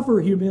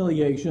 suffer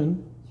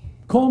humiliation,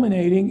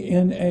 culminating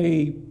in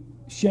a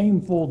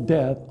shameful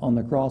death on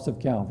the cross of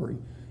Calvary.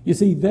 You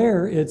see,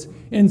 there it's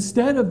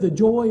instead of the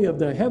joy of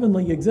the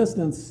heavenly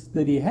existence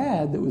that he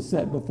had that was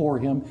set before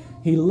him,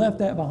 he left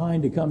that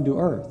behind to come to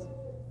earth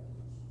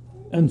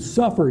and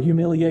suffer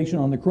humiliation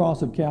on the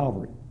cross of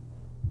Calvary,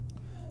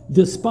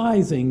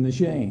 despising the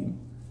shame.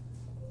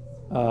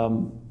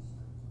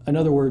 In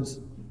other words,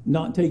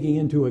 not taking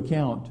into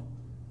account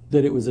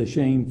that it was a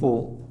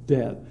shameful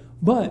death.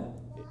 But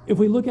if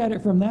we look at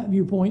it from that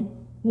viewpoint,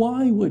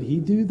 why would he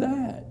do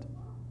that?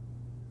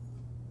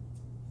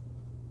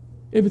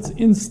 If it's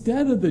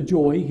instead of the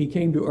joy he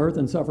came to earth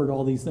and suffered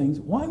all these things,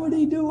 why would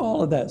he do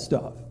all of that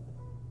stuff?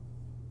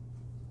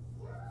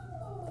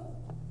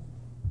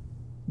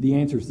 The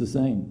answer is the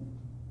same.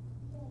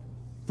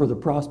 For the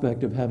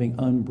prospect of having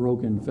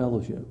unbroken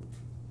fellowship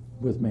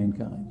with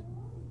mankind.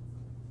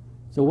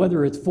 So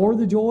whether it's for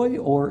the joy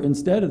or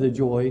instead of the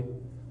joy,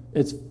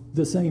 it's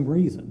the same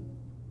reason.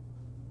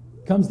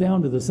 It comes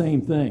down to the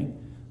same thing.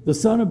 The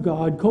Son of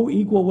God,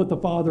 co-equal with the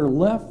Father,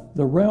 left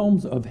the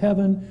realms of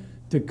heaven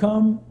to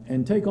come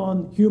and take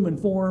on human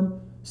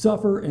form,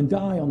 suffer and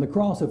die on the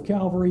cross of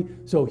Calvary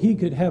so he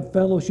could have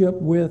fellowship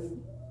with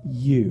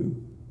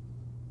you.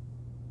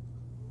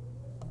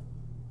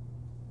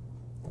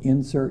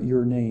 Insert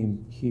your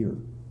name here.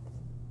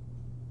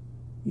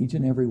 Each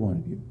and every one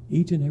of you.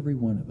 Each and every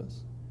one of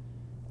us.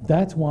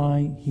 That's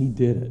why he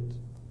did it.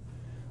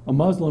 A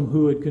Muslim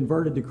who had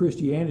converted to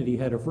Christianity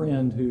had a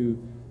friend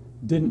who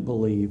didn't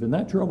believe, and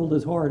that troubled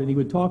his heart, and he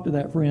would talk to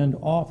that friend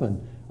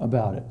often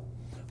about it.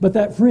 But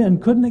that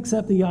friend couldn't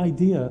accept the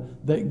idea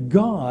that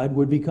God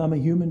would become a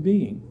human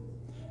being.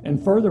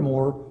 And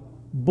furthermore,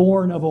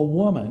 born of a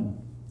woman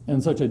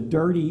in such a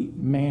dirty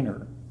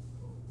manner,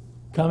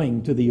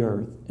 coming to the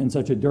earth in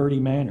such a dirty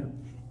manner,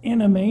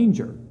 in a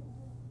manger.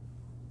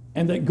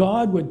 And that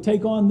God would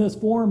take on this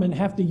form and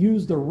have to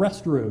use the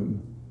restroom,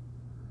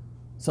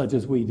 such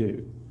as we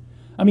do.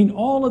 I mean,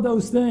 all of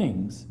those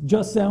things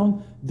just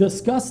sound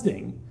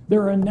disgusting.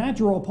 They're a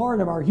natural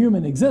part of our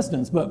human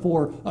existence, but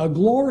for a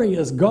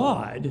glorious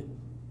God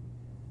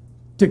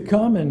to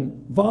come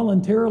and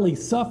voluntarily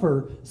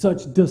suffer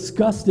such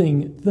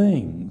disgusting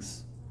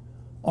things,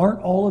 aren't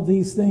all of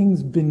these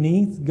things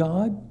beneath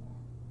God?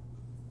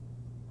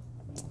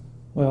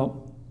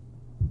 Well,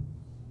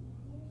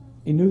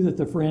 he knew that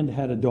the friend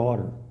had a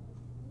daughter.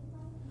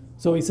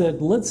 So he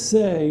said, let's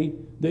say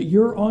that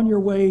you're on your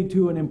way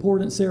to an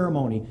important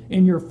ceremony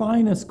in your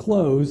finest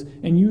clothes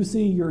and you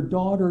see your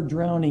daughter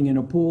drowning in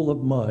a pool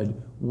of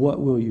mud. What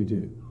will you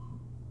do?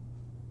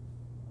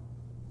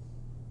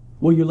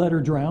 Will you let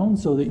her drown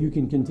so that you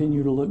can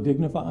continue to look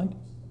dignified?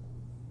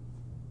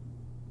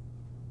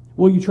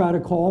 Will you try to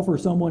call for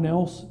someone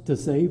else to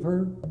save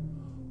her?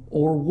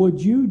 Or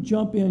would you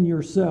jump in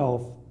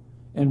yourself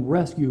and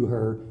rescue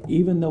her,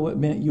 even though it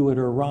meant you would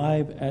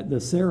arrive at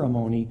the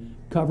ceremony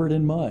covered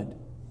in mud?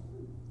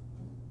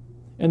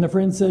 And the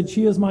friend said,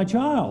 she is my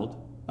child.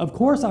 Of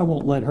course I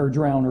won't let her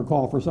drown or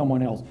call for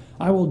someone else.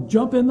 I will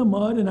jump in the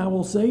mud and I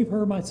will save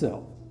her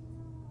myself.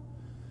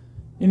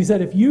 And he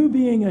said, if you,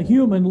 being a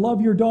human,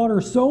 love your daughter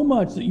so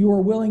much that you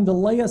are willing to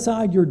lay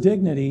aside your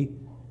dignity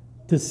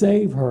to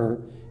save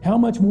her, how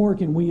much more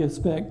can we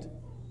expect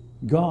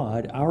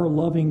God, our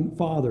loving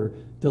Father,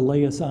 to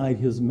lay aside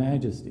his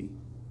majesty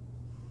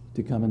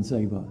to come and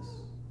save us?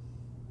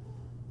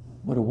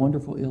 What a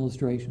wonderful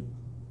illustration.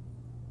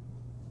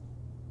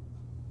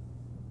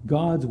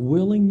 God's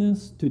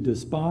willingness to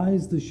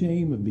despise the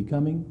shame of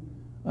becoming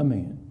a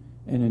man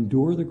and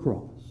endure the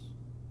cross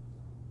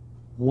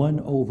won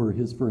over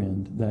his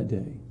friend that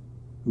day,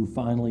 who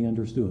finally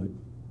understood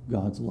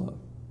God's love.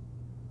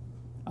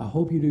 I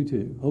hope you do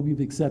too. Hope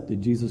you've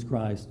accepted Jesus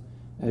Christ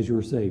as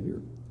your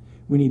Savior.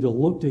 We need to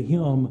look to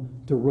him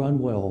to run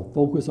well.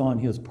 Focus on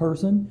his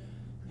person,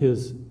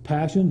 his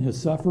passion,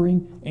 his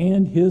suffering,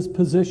 and his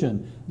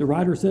position. The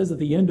writer says at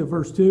the end of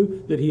verse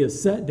 2 that he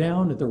is set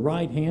down at the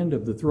right hand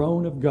of the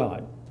throne of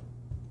God.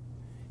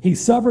 He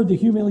suffered the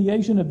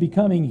humiliation of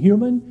becoming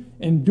human,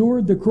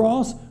 endured the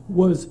cross,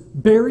 was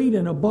buried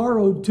in a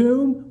borrowed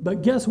tomb,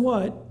 but guess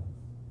what?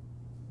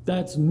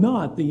 That's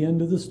not the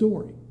end of the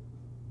story.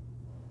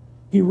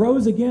 He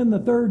rose again the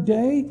third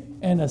day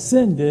and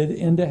ascended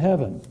into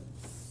heaven.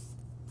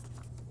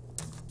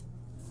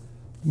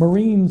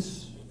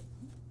 Marines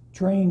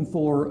train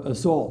for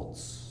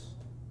assaults.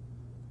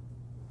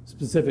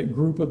 Specific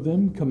group of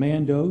them,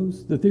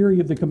 commandos. The theory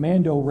of the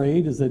commando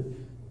raid is that it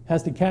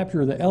has to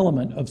capture the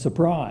element of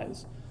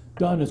surprise,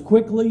 done as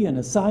quickly and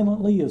as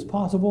silently as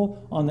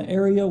possible on the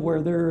area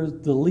where there's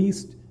the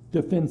least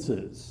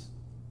defenses.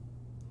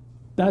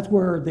 That's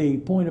where the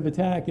point of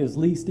attack is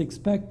least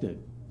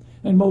expected.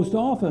 And most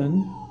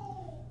often,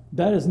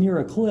 that is near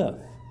a cliff.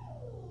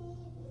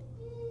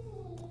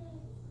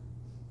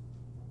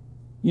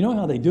 You know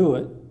how they do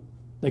it.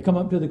 They come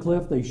up to the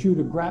cliff, they shoot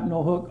a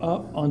grapnel hook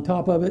up on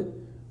top of it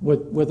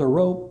with a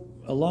rope,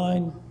 a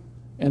line,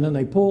 and then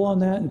they pull on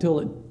that until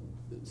it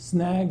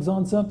snags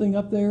on something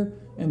up there,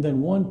 and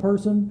then one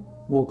person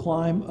will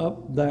climb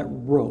up that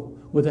rope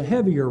with a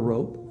heavier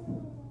rope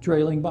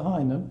trailing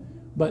behind them.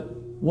 But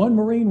one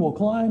Marine will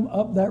climb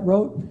up that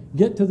rope,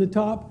 get to the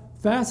top,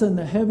 fasten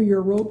the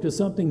heavier rope to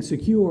something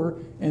secure,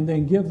 and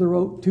then give the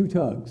rope 2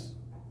 tugs.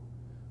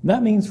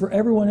 That means for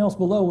everyone else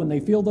below, when they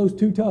feel those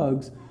 2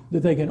 tugs,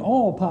 that they can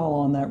all pile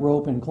on that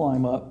rope and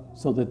climb up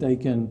so that they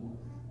can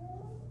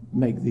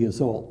make the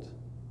assault.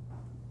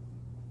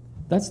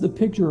 That's the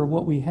picture of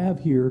what we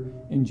have here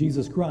in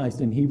Jesus Christ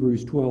in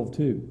Hebrews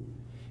 12:2.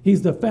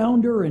 He's the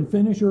founder and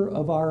finisher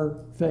of our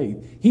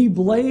faith. He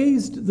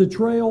blazed the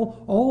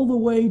trail all the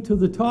way to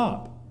the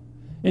top,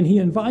 and he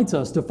invites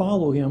us to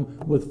follow him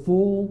with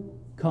full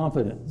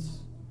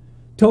confidence,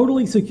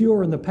 totally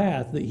secure in the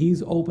path that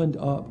he's opened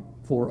up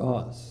for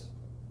us.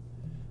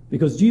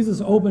 Because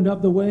Jesus opened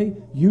up the way,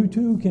 you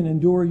too can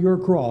endure your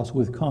cross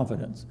with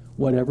confidence,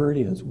 whatever it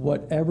is,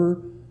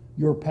 whatever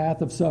your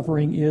path of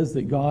suffering is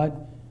that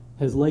God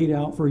has laid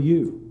out for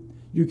you.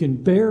 You can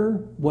bear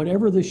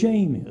whatever the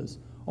shame is,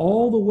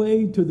 all the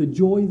way to the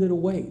joy that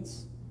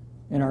awaits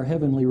and our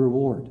heavenly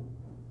reward.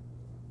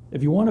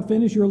 If you want to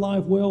finish your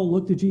life well,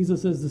 look to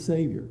Jesus as the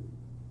Savior.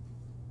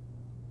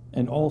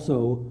 And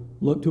also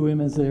look to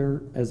him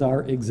as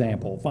our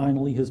example.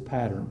 Finally, his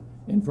pattern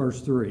in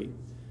verse 3. It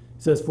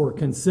says, "For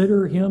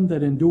consider him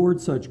that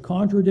endured such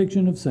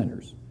contradiction of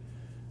sinners."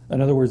 In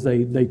other words,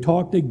 they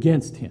talked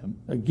against him,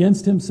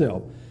 against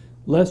himself,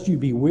 lest you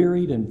be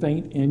wearied and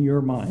faint in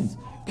your minds.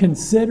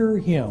 Consider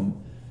him.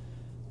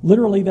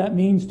 Literally, that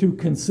means to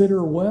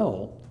consider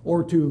well,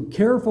 or to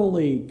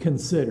carefully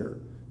consider,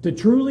 to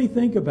truly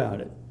think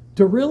about it,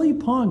 to really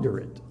ponder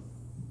it.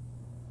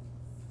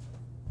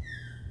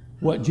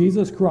 What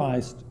Jesus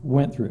Christ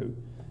went through.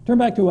 Turn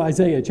back to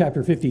Isaiah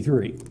chapter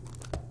 53.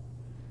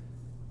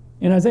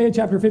 In Isaiah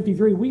chapter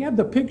 53, we have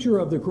the picture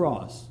of the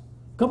cross.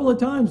 A couple of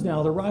times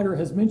now, the writer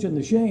has mentioned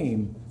the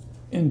shame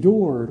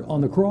endured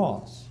on the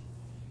cross,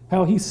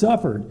 how he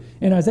suffered.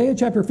 In Isaiah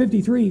chapter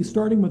 53,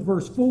 starting with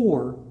verse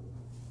 4,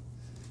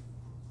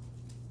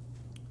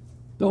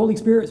 the Holy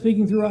Spirit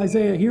speaking through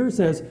Isaiah here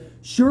says,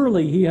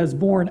 "Surely he has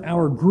borne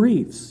our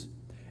griefs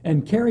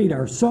and carried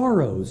our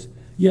sorrows,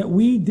 yet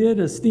we did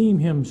esteem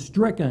him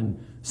stricken,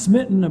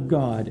 smitten of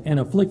God, and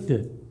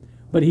afflicted.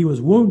 But he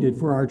was wounded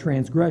for our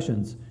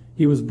transgressions.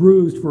 He was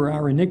bruised for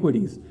our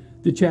iniquities.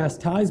 The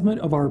chastisement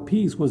of our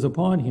peace was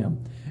upon him,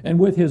 and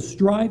with his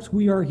stripes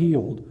we are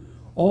healed.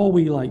 All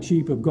we like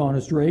sheep have gone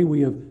astray.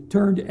 We have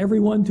turned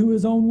everyone to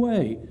his own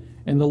way.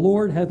 And the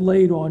Lord hath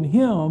laid on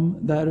him,"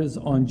 that is,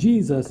 on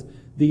Jesus,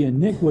 "the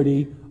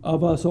iniquity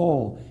of us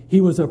all.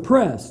 He was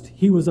oppressed,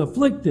 he was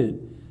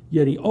afflicted,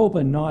 yet he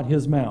opened not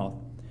his mouth.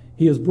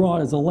 He is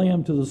brought as a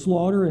lamb to the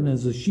slaughter, and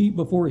as a sheep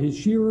before his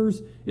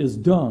shearers is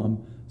dumb,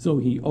 so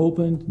he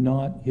opened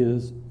not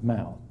his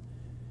mouth."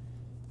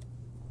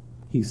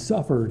 He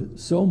suffered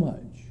so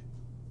much.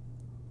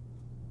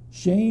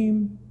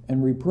 Shame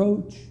and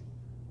reproach,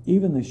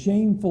 even the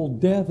shameful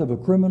death of a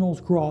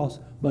criminal's cross,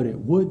 but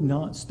it would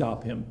not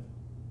stop him.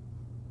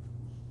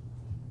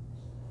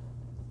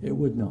 It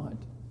would not.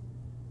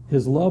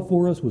 His love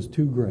for us was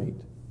too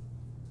great.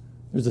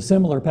 There's a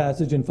similar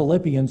passage in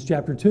Philippians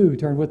chapter 2.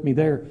 Turn with me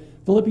there.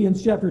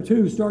 Philippians chapter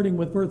 2, starting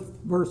with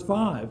verse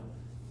 5.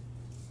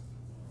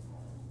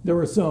 There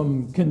was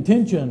some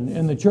contention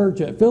in the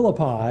church at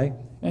Philippi,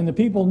 and the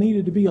people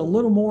needed to be a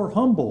little more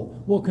humble.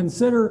 Well,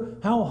 consider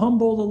how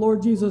humble the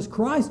Lord Jesus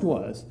Christ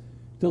was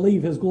to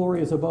leave his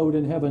glorious abode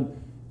in heaven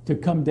to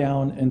come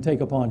down and take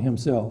upon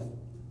himself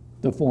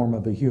the form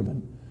of a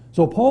human.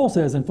 So Paul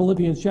says in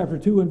Philippians chapter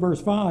 2 and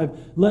verse 5,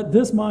 "Let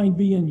this mind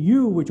be in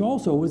you, which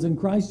also was in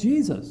Christ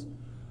Jesus,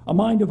 a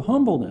mind of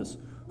humbleness,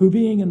 who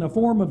being in the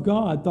form of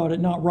God thought it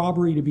not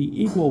robbery to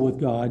be equal with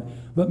God,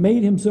 but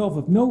made himself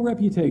of no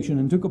reputation,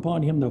 and took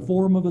upon him the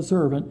form of a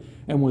servant,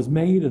 and was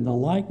made in the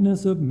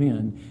likeness of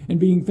men. And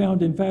being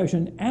found in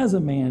fashion as a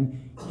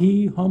man,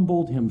 he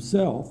humbled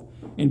himself,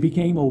 and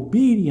became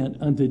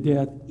obedient unto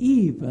death,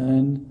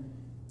 even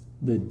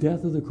the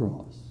death of the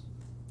cross.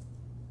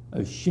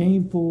 A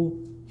shameful,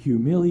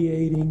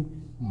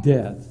 humiliating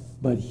death,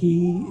 but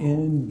he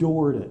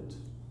endured it.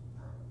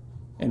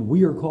 And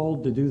we are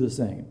called to do the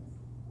same.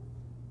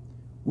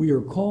 We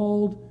are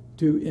called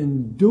to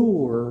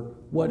endure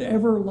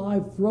whatever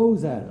life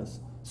throws at us.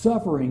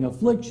 Suffering,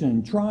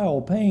 affliction,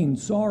 trial, pain,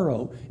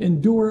 sorrow.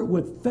 Endure it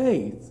with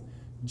faith,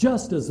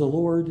 just as the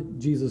Lord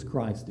Jesus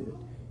Christ did.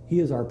 He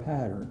is our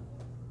pattern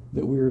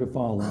that we are to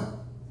follow.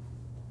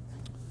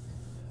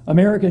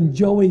 American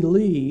Joey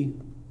Lee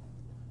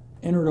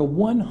entered a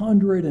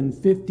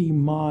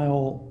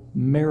 150-mile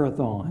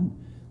marathon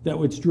that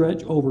would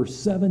stretch over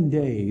 7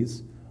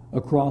 days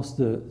across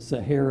the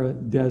Sahara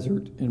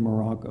Desert in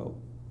Morocco.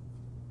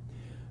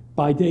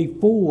 By day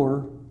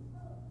 4,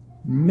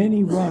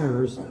 many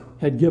runners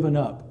had given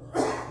up.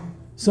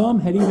 Some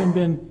had even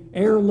been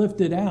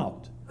airlifted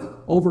out,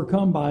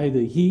 overcome by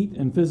the heat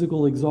and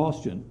physical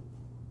exhaustion.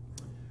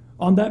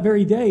 On that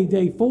very day,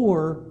 day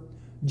 4,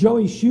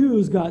 Joey's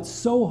shoes got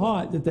so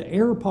hot that the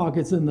air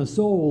pockets in the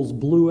soles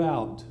blew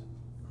out,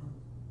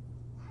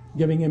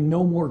 giving him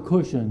no more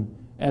cushion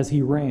as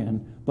he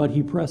ran, but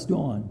he pressed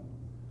on.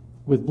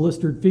 With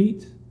blistered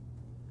feet,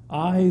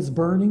 eyes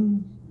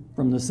burning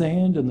from the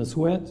sand and the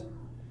sweat,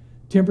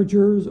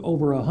 temperatures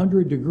over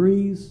 100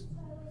 degrees,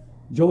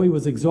 Joey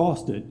was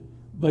exhausted,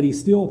 but he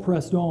still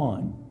pressed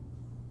on.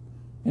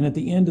 And at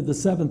the end of the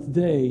 7th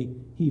day,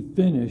 he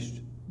finished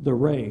the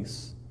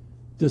race.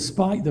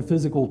 Despite the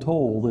physical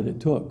toll that it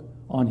took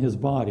on his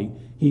body,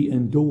 he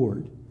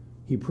endured.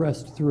 He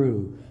pressed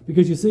through.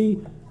 Because you see,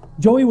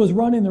 Joey was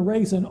running the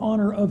race in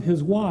honor of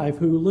his wife,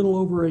 who a little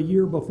over a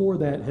year before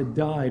that had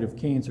died of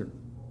cancer.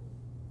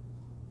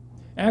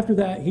 After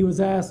that, he was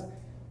asked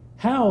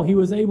how he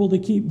was able to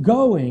keep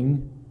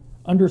going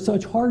under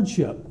such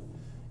hardship.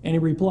 And he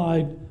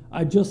replied,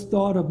 "I just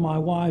thought of my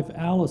wife,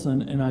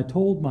 Allison, and I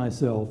told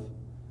myself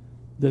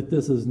that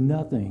this is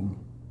nothing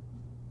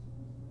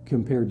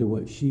compared to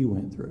what she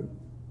went through."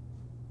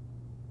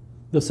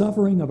 The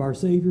suffering of our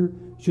Savior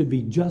should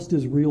be just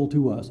as real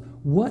to us.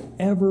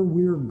 Whatever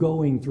we're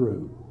going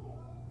through,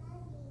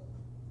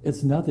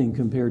 it's nothing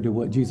compared to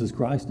what Jesus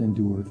Christ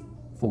endured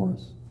for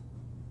us.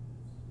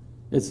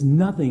 It's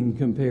nothing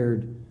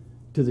compared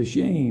to the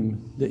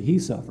shame that he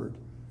suffered.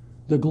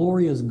 The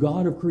glorious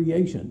God of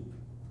creation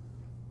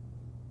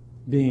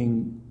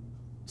being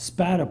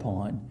spat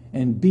upon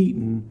and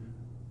beaten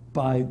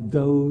by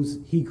those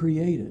he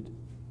created,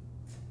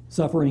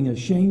 suffering a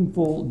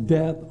shameful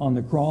death on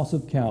the cross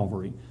of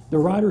Calvary. The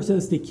writer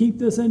says to keep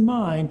this in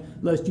mind,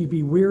 lest you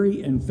be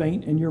weary and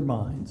faint in your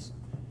minds.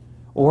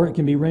 Or it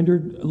can be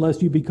rendered,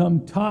 lest you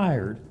become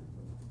tired,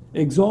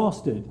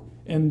 exhausted,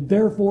 and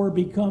therefore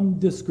become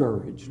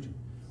discouraged.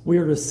 We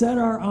are to set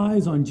our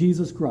eyes on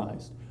Jesus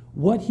Christ,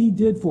 what he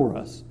did for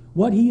us,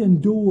 what he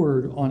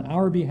endured on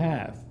our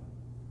behalf,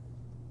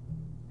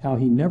 how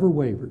he never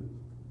wavered,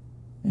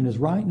 and is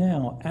right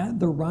now at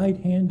the right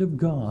hand of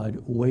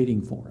God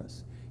waiting for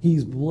us.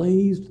 He's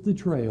blazed the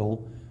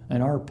trail,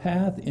 and our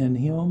path in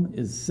him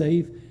is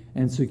safe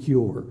and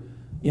secure.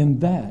 In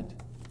that,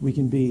 we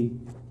can be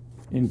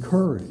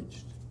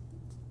encouraged,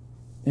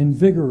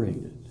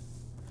 invigorated.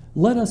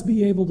 Let us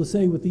be able to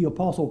say with the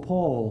Apostle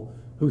Paul,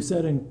 who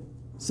said in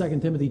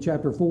 2 Timothy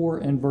chapter 4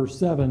 and verse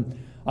 7,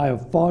 "I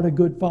have fought a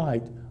good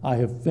fight. I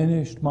have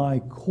finished my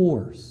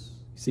course."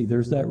 See,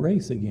 there's that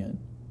race again.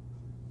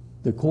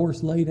 The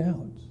course laid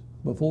out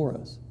before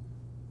us.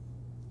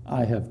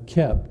 I have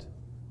kept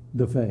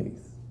the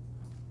faith.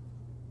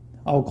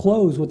 I'll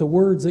close with the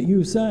words that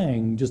you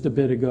sang just a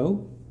bit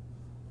ago.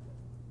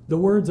 The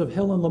words of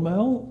Helen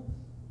Lamel,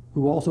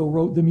 who also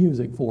wrote the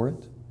music for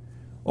it.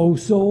 "O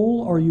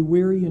soul, are you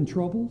weary and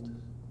troubled?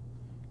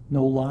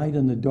 No light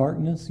in the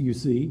darkness you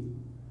see?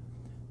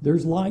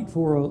 There's light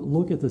for a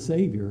look at the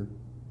Savior,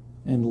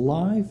 and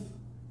life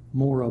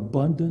more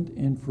abundant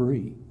and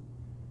free.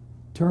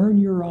 Turn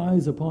your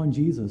eyes upon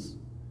Jesus.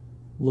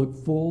 Look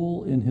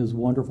full in his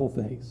wonderful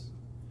face,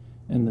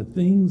 and the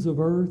things of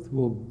earth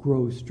will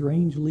grow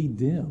strangely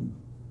dim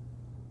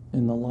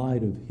in the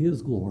light of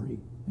his glory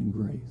and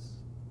grace."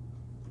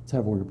 Let's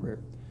have a word of prayer.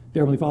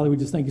 Dear Heavenly Father, we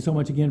just thank you so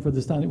much again for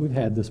this time that we've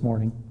had this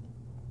morning.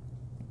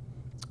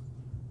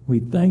 We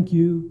thank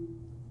you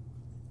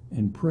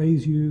and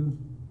praise you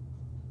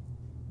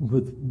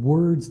with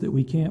words that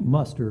we can't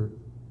muster,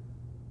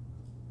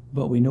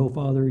 but we know,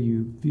 Father,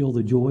 you feel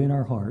the joy in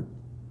our heart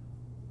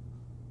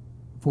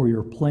for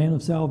your plan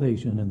of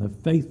salvation and the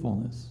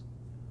faithfulness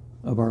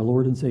of our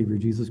Lord and Savior,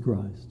 Jesus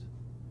Christ.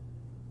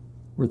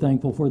 We're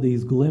thankful for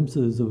these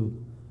glimpses of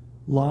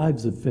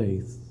lives of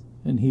faith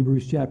in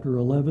Hebrews chapter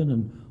 11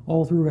 and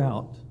all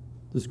throughout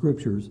the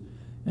Scriptures.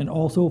 And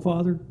also,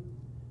 Father,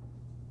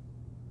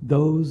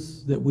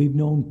 those that we've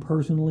known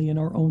personally in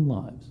our own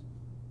lives.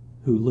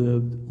 who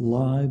lived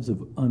lives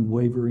of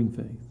unwavering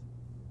faith.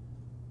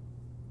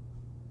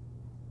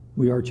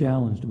 We are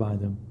challenged by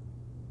them.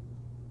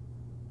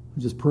 I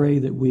just pray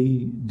that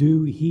we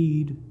do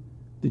heed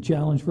the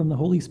challenge from the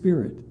Holy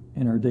Spirit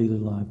in our daily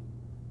life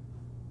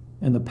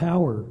and the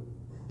power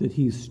that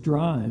he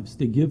strives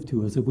to give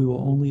to us if we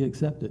will only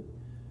accept it,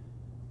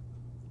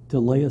 to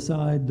lay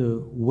aside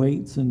the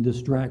weights and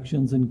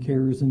distractions and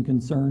cares and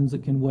concerns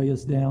that can weigh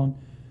us down,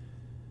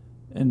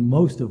 and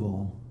most of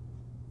all,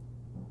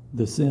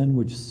 the sin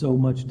which so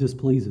much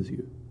displeases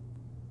you.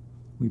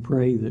 We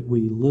pray that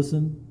we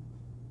listen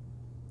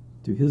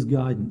to his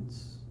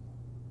guidance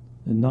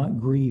and not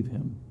grieve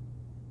him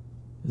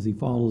as he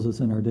follows us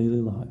in our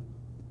daily life.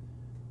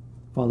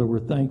 Father, we're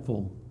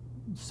thankful,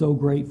 so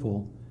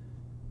grateful,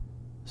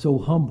 so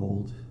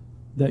humbled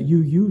that you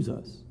use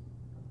us.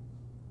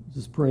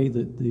 Just pray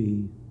that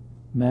the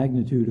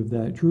magnitude of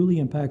that truly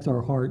impacts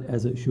our heart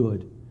as it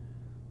should,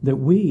 that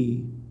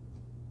we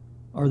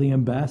are the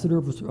ambassador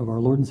of our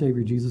Lord and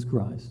Savior Jesus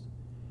Christ.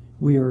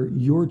 We are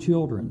your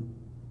children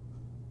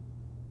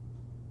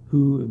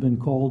who have been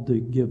called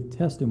to give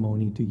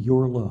testimony to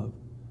your love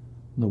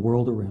in the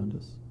world around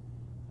us.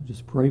 I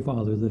just pray,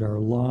 Father, that our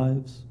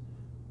lives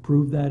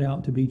prove that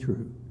out to be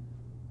true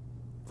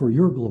for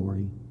your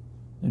glory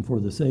and for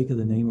the sake of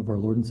the name of our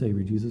Lord and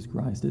Savior Jesus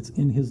Christ. It's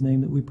in his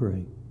name that we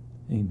pray.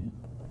 Amen.